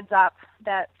her a heads up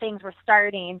that things were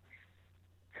starting.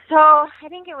 So I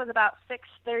think it was about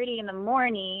 6:30 in the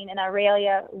morning, and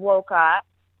Aurelia woke up,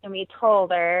 and we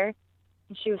told her,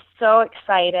 and she was so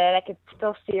excited. I could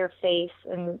still see her face,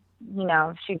 and,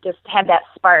 she just had that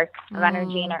spark of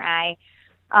energy in her eye.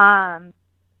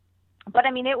 But,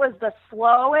 I mean, it was the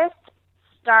slowest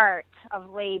start of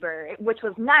labor, which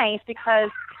was nice because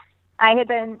I've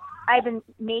been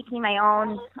making my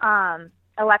own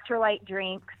electrolyte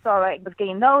drink, so I was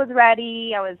getting those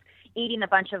ready. I was eating a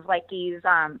bunch of like these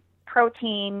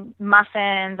protein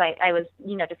muffins. I was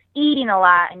just eating a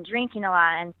lot and drinking a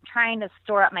lot and trying to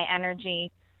store up my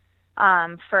energy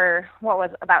for what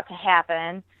was about to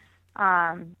happen.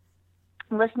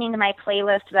 Listening to my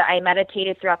playlist that I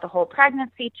meditated throughout the whole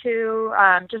pregnancy to,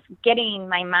 just getting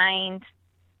my mind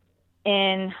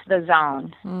in the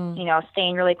zone,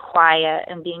 staying really quiet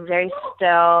and being very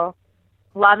still,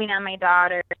 loving on my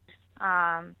daughter,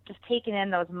 just taking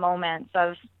in those moments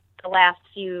of the last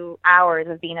few hours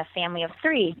of being a family of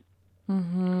three.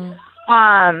 Mm-hmm.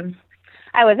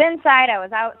 I was inside, I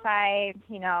was outside,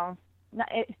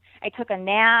 I took a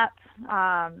nap,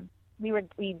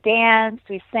 we danced,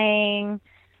 we sang,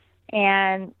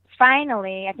 and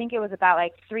finally, I think it was about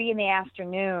like 3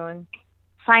 p.m,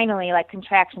 finally, like,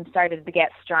 contractions started to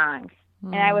get strong.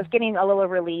 And I was getting a little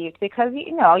relieved because,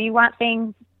 you want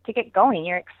things to get going.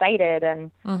 You're excited. And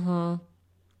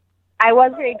I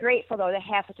was very grateful, though, to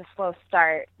have such a slow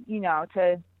start,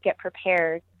 to get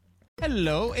prepared.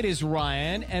 Hello, it is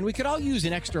Ryan, and we could all use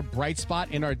an extra bright spot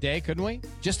in our day, couldn't we?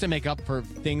 Just to make up for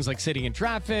things like sitting in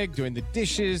traffic, doing the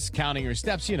dishes, counting your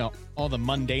steps, all the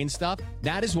mundane stuff.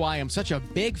 That is why I'm such a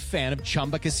big fan of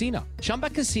Chumba Casino. Chumba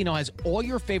Casino has all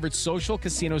your favorite social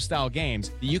casino-style games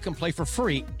that you can play for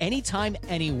free anytime,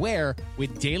 anywhere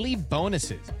with daily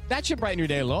bonuses. That should brighten your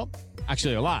day a little.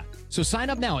 Actually, a lot. So sign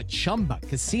up now at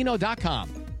ChumbaCasino.com.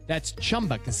 That's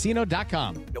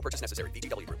ChumbaCasino.com. No purchase necessary.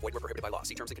 VGW Group. Void where prohibited by law.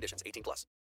 See terms and conditions. 18+.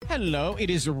 Hello, it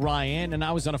is Ryan, and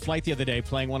I was on a flight the other day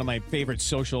playing one of my favorite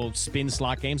social spin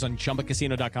slot games on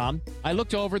ChumbaCasino.com. I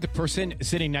looked over at the person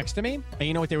sitting next to me, and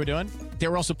you know what they were doing? They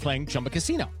were also playing Chumba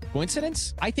Casino.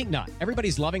 Coincidence? I think not.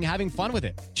 Everybody's loving having fun with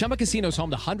it. Chumba Casino is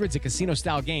home to hundreds of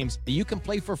casino-style games that you can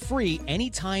play for free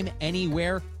anytime,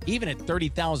 anywhere, even at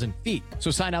 30,000 feet.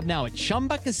 So sign up now at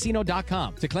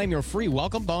ChumbaCasino.com to claim your free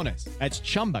welcome bonus. That's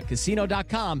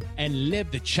ChumbaCasino.com and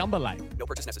live the Chumba life. No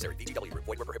purchase necessary. VGW Group.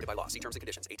 Void where prohibited by law. See terms and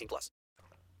conditions. 18+.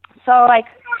 So, like,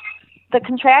 the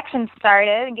contractions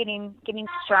started and getting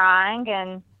strong,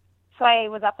 and so I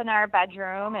was up in our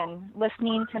bedroom and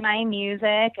listening to my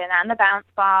music and on the bounce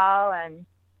ball, and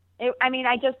it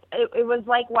was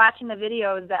like watching the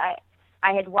videos that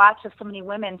I had watched of so many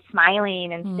women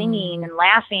smiling and singing and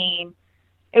laughing.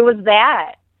 It was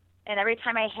that. And every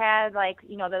time I had, like,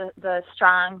 the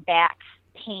strong back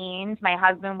pains, my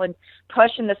husband would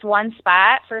push in this one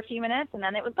spot for a few minutes, and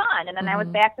then it was gone. And then I was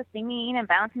back to singing and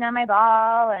bouncing on my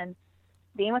ball and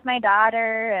being with my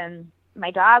daughter, and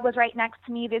my dog was right next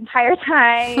to me the entire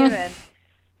time. And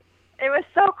it was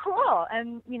so cool.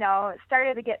 And, you know, it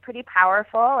started to get pretty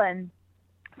powerful. And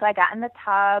so I got in the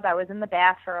tub. I was in the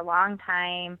bath for a long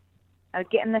time. I would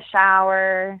get in the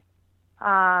shower.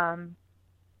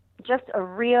 Just a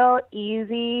real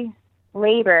easy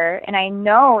labor. And I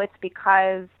know it's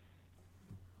because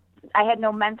I had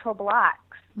no mental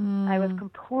blocks. I was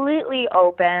completely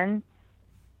open.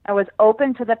 I was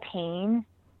open to the pain.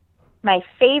 My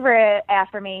favorite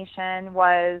affirmation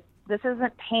was, this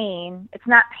isn't pain. It's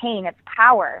not pain. It's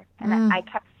power. And I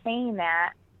kept saying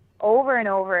that over and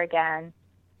over again.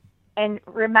 And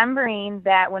remembering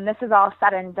that when this is all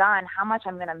said and done, how much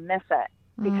I'm going to miss it.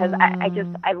 Because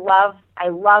I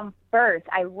love birth.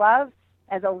 I love,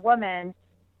 as a woman,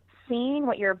 seeing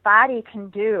what your body can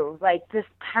do. Like this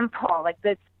temple, like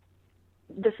this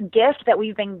gift that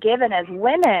we've been given as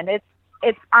women.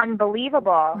 It's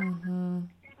unbelievable.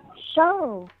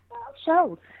 Show.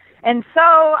 And so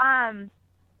I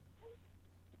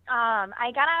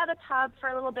got out of the tub for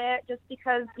a little bit just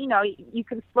because, you know, you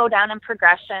can slow down in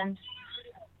progression.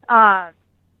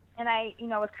 And I, you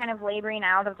know, was kind of laboring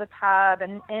out of the tub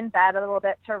and in bed a little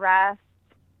bit to rest.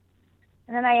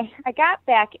 And then I got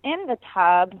back in the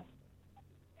tub,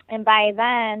 and by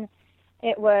then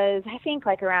it was, I think,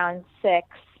 like around 6.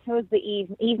 It was the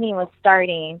evening was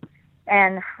starting.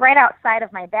 And right outside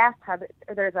of my bathtub,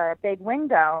 there's a big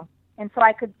window. And so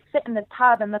I could sit in the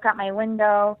tub and look out my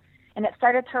window, and it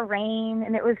started to rain.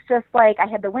 And it was just like I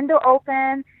had the window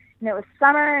open, and it was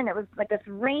summer, and it was like this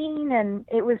rain, and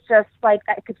it was just like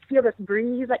I could feel this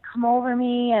breeze like come over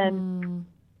me, and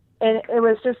it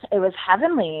was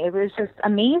heavenly. It was just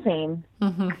amazing.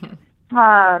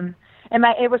 And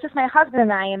it was just my husband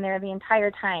and I in there the entire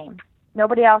time.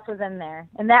 Nobody else was in there,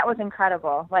 and that was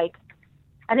incredible. Like,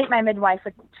 I think my midwife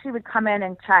she would come in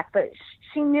and check, but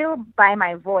she knew by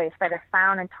my voice, by the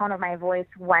sound and tone of my voice,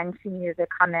 when she needed to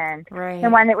come in,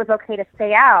 and when it was okay to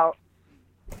stay out.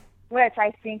 Which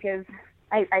I think is,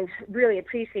 I really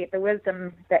appreciate the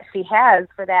wisdom that she has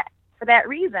for that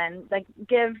reason. Like,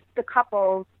 give the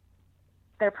couples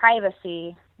their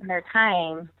privacy and their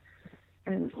time,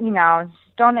 and, you know,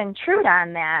 don't intrude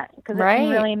on that, because it can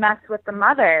really mess with the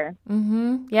mother.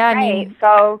 Yeah, I mean,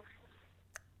 so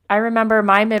I remember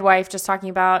my midwife just talking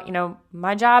about, you know,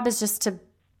 my job is just to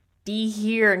be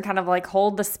here and kind of like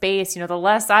hold the space. You know, the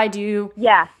less I do,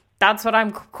 that's what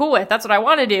I'm cool with. That's what I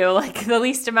want to do, like the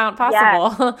least amount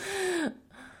possible.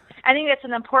 I think it's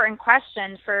an important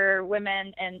question for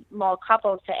women and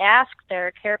couples to ask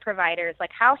their care providers,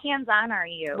 like, how hands-on are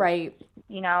you? Right.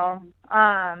 You know,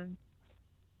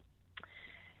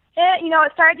 you know,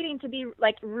 it started getting to be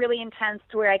like really intense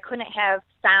to where I couldn't have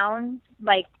sound.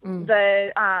 Like when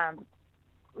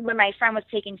my friend was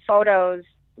taking photos,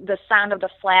 the sound of the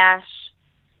flash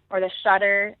or the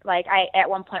shutter, like I at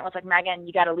one point was like, Megan,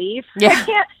 you got to leave. Yeah.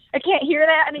 I can't hear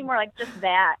that anymore. Like just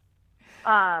that.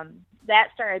 That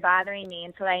started bothering me,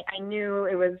 and so I knew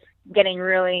it was getting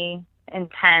really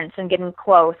intense and getting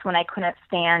close when I couldn't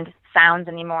stand sounds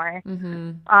anymore.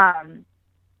 And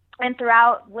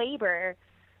throughout labor,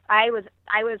 I was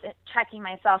checking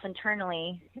myself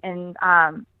internally, and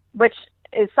which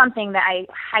is something that I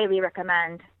highly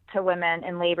recommend to women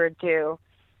in labor do.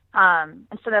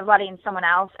 Instead of letting someone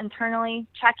else internally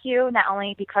check you, not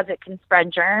only because it can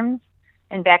spread germs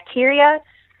and bacteria,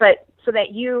 but so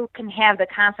that you can have the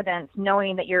confidence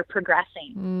knowing that you're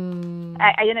progressing.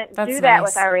 I didn't do that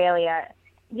with Aurelia.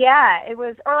 Yeah, it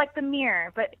was, or like the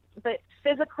mirror, but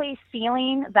physically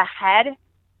feeling the head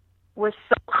was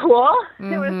so cool.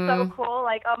 It was so cool.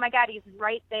 Like, oh my God, he's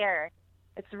right there.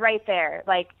 It's right there.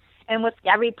 Like, and with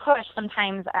every push,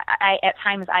 sometimes at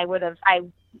times I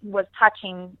was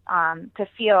touching to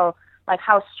feel like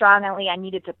how strongly I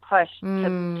needed to push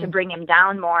to bring him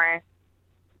down more.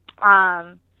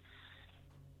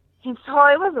 And so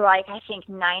it was like, I think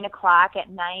 9:00 at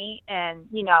night, and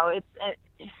you know,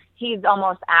 he's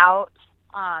almost out.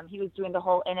 He was doing the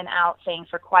whole in and out thing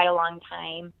for quite a long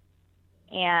time.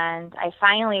 And I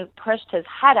finally pushed his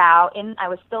head out, and I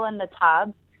was still in the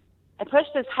tub. I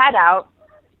pushed his head out,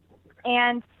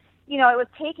 and, you know, it was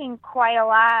taking quite a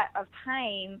lot of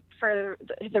time for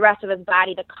the rest of his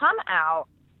body to come out.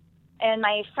 And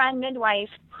my friend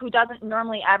midwife, who doesn't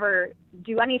normally ever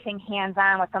do anything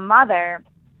hands-on with the mother,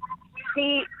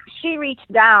 she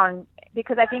reached down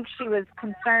because I think she was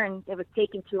concerned it was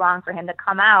taking too long for him to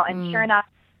come out. And sure enough,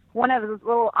 one of his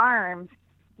little arms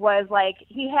was like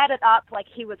he had it up like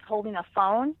he was holding a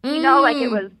phone, you know, like it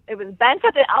was bent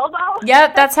at the elbow.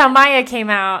 Yep, that's how Maya came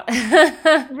out.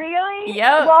 Really?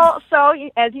 Yep. Well, so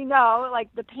as you know,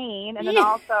 like the pain, and then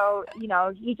also, you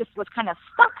know, he just was kind of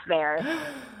stuck there.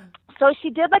 So she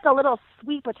did like a little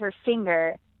sweep with her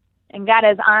finger and got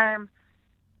his arm,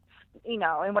 you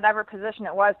know, in whatever position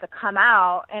it was to come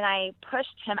out, and I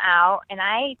pushed him out, and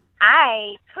I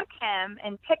took him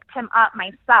and picked him up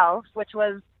myself, which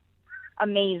was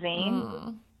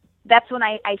amazing. That's when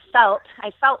I felt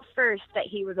first that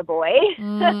he was a boy.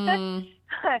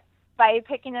 By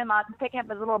picking up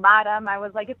his little bottom, I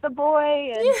was like, it's a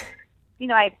boy. And you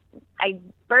know, I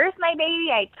birthed my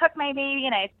baby, I took my baby,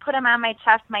 and I put him on my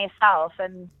chest myself,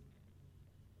 and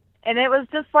it was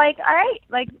just like, all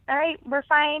right, we're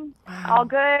fine. Wow. All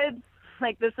good.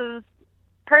 Like, this is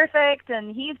perfect,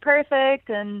 and he's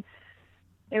perfect, and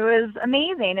it was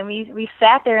amazing. And we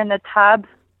sat there in the tub.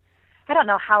 I don't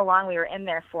know how long we were in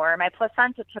there for. My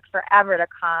placenta took forever to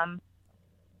come,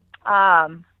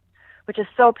 which is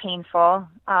so painful.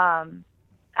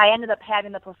 I ended up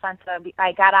having the placenta.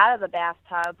 I got out of the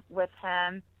bathtub with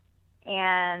him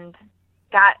and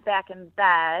got back in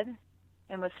bed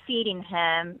and was feeding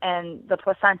him, and the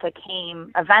placenta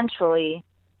came eventually.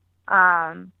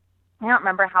 I don't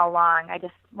remember how long. I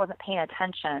just wasn't paying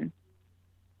attention.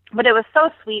 But it was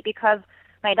so sweet because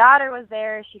my daughter was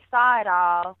there. She saw it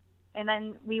all. And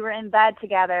then we were in bed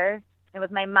together. It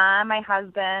was my mom, my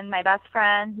husband, my best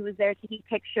friend who was there taking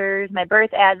pictures, my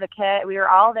birth advocate. We were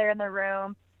all there in the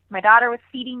room. My daughter was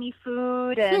feeding me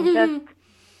food, and just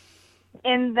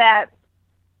in that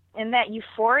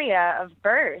euphoria of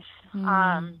birth.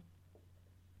 And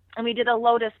we did a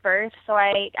lotus birth, so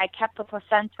I kept the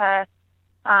placenta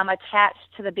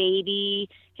attached to the baby.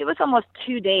 It was almost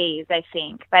 2 days, I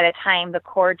think, by the time the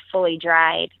cord fully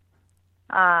dried.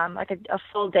 Like a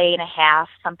full day and a half,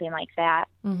 something like that.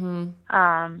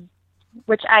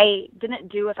 Which I didn't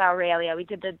do with Aurelia. We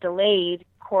did the delayed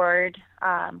cord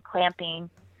clamping,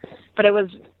 but it was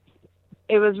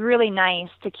really nice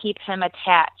to keep him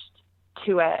attached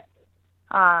to it.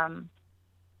 I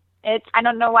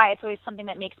don't know why, it's always something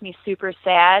that makes me super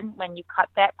sad when you cut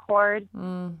that cord.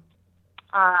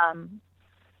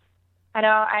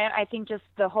 I think just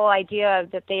the whole idea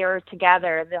that they are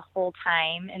together the whole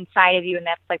time inside of you, and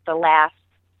that's like the last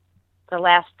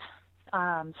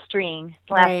string,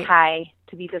 last tie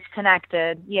to be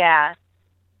disconnected. Yeah.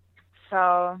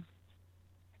 So.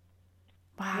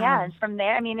 Wow. Yeah, and from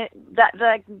there, I mean,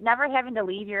 the never having to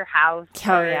leave your house.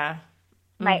 Oh yeah.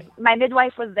 My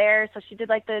midwife was there, so she did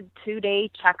like the 2-day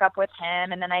checkup with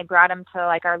him, and then I brought him to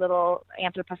like our little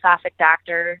anthroposophic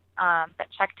doctor that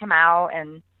checked him out,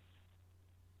 and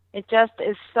it just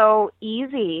is so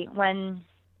easy when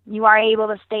you are able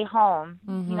to stay home,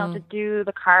 you know, to do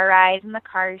the car rides and the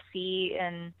car seat,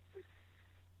 and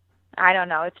I don't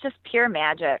know, it's just pure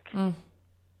magic.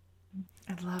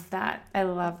 I love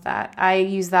that. I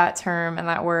use that term and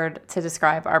that word to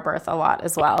describe our birth a lot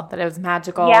as well, that it was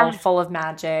magical, full of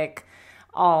magic,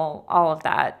 all of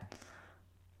that.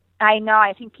 I know.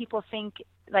 I think people think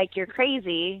like you're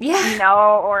crazy, you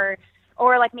know,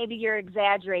 or like maybe you're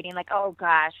exaggerating, like, oh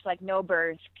gosh, like no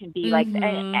birth can be like,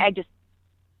 I just,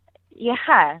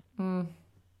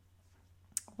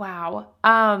 Wow.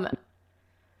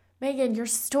 Megan, your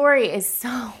story is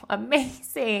so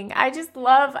amazing. I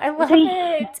love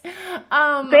it.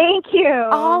 Thank you.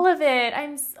 All of it.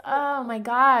 Oh my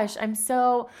gosh. I'm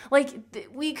so, like,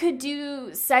 we could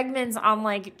do segments on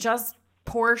like just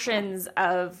portions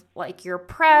of like your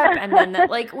prep, and then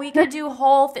like we could do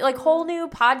whole new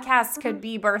podcasts could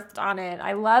be birthed on it.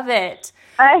 I love it.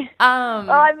 Well,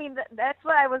 I mean, that's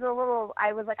what I was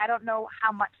like, I don't know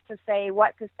how much to say,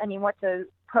 what to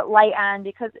put light on,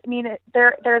 because I mean,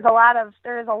 there's a lot.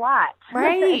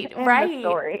 Right. in the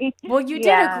story. Well, you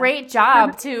did a great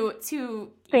job to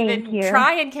even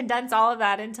try and condense all of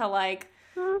that into like,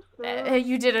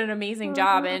 you did an amazing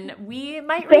job, and we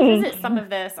might revisit some of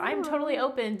this. I'm totally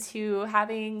open to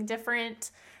having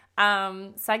different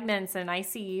segments, and I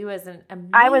see you as an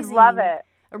amazing, I would love it.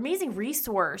 Amazing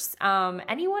resource.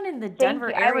 Anyone in the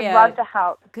Denver area, I would love to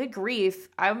help. Good grief.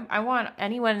 I want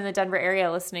anyone in the Denver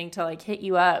area listening to like hit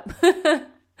you up.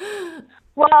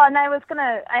 Well, and I was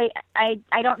gonna,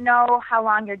 I don't know how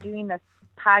long you're doing this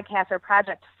podcast or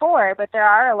project for, but there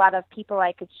are a lot of people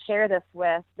I could share this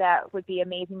with that would be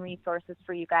amazing resources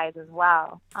for you guys as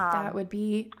well. That would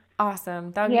be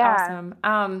awesome. That would be awesome.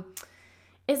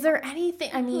 Is there anything,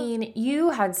 I mean,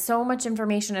 you had so much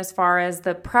information as far as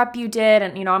the prep you did,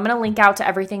 and, you know, I'm going to link out to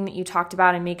everything that you talked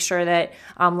about and make sure that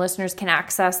listeners can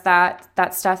access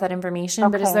that stuff, that information.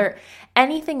 Okay. But is there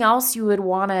anything else you would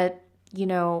want to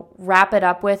wrap it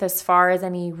up with as far as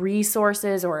any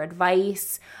resources or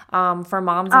advice for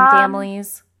moms and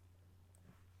families?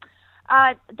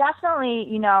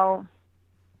 Definitely,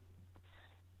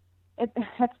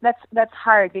 that's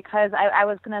hard, because I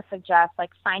was going to suggest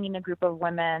like finding a group of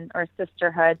women or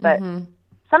sisterhood, but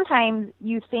sometimes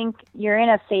you think you're in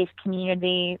a safe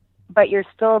community, but you're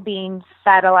still being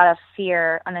fed a lot of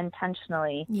fear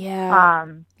unintentionally. Yeah.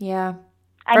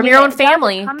 From your own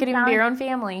family. Could even be your own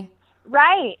family.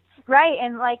 Right.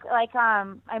 And like I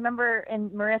remember in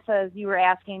Marissa's, you were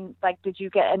asking, like, did you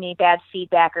get any bad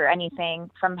feedback or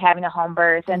anything from having a home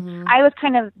birth? And I was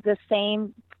kind of the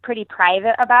same, pretty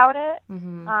private about it.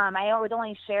 I would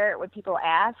only share it when people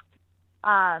asked.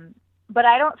 But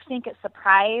I don't think it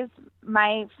surprised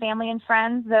my family and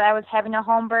friends that I was having a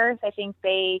home birth.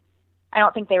 I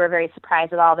don't think they were very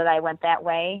surprised at all that I went that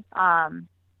way.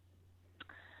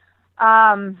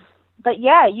 But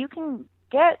yeah, you can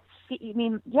get,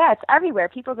 it's everywhere.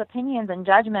 People's opinions and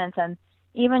judgments and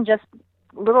even just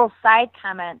little side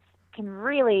comments can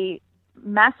really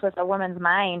mess with a woman's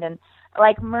mind. And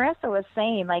like Marissa was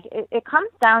saying, like it comes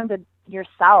down to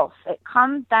yourself. It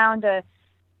comes down to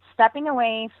stepping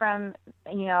away from,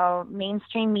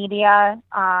 mainstream media,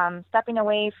 stepping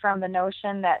away from the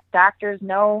notion that doctors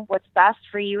know what's best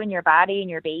for you and your body and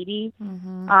your baby.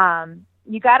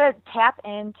 You got to tap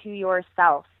into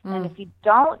yourself. And if you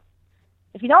don't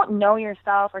know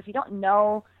yourself, or if you don't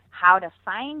know how to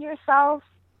find yourself,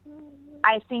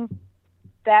 I think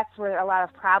that's where a lot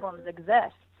of problems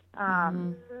exist.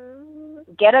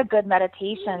 Get a good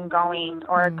meditation going,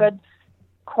 or a good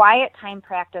quiet time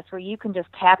practice where you can just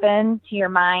tap into your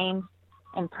mind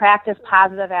and practice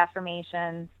positive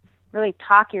affirmations, really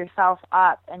talk yourself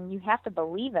up, and you have to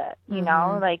believe it,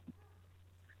 like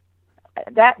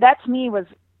that to me was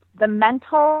the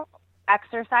mental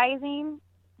exercising.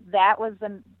 That was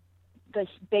the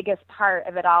biggest part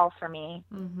of it all for me.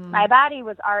 My body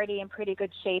was already in pretty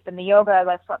good shape, and the yoga,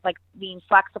 like being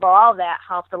flexible, all of that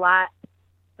helped a lot.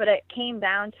 But it came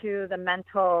down to the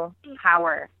mental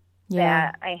power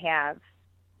that I have.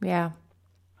 Yeah.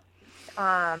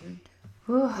 That's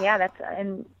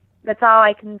all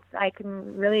I can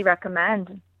really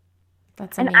recommend.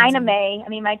 That's amazing. And Ina May,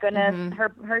 my goodness,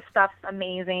 her stuff's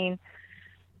amazing.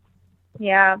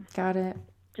 Yeah. Got it.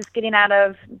 Just getting out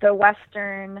of the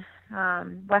Western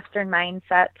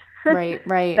mindset.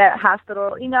 Right. That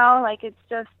hospital,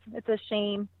 it's a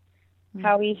shame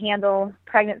how we handle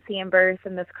pregnancy and birth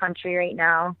in this country right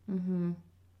now.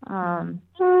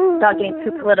 Without getting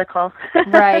too political.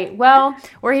 Right. Well,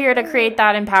 we're here to create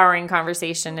that empowering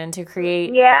conversation and to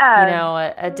create,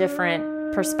 a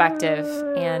different perspective.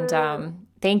 And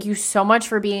thank you so much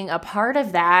for being a part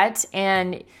of that.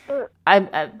 And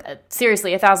I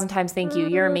seriously, 1,000 times thank you.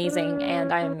 You're amazing,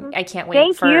 and I can't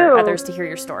wait for others to hear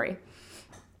your story.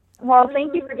 Well,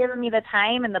 thank you for giving me the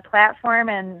time and the platform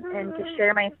and to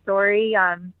share my story.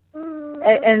 And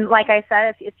like I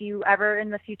said, if you ever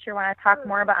in the future want to talk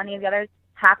more about any of the other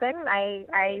topics,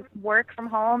 I work from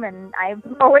home and I'm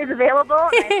always available,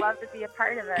 and I'd love to be a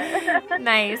part of it.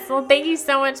 Nice. Well, thank you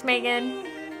so much, Megan.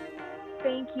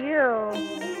 Thank you.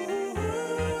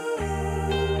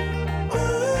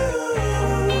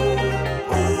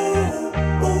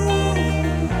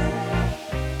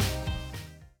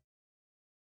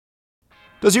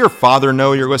 Does your father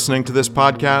know you're listening to this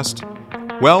podcast?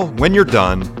 Well, when you're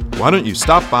done, why don't you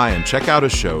stop by and check out a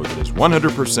show that is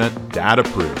 100%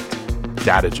 dad-approved,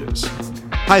 Dadages.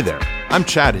 Hi there, I'm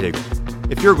Chad Higgle.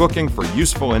 If you're looking for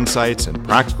useful insights and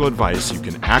practical advice you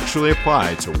can actually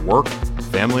apply to work,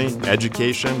 family,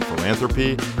 education,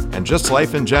 philanthropy, and just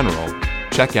life in general,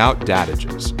 check out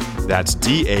Dadages. That's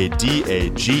Dadages,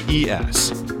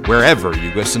 wherever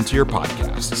you listen to your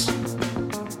podcasts.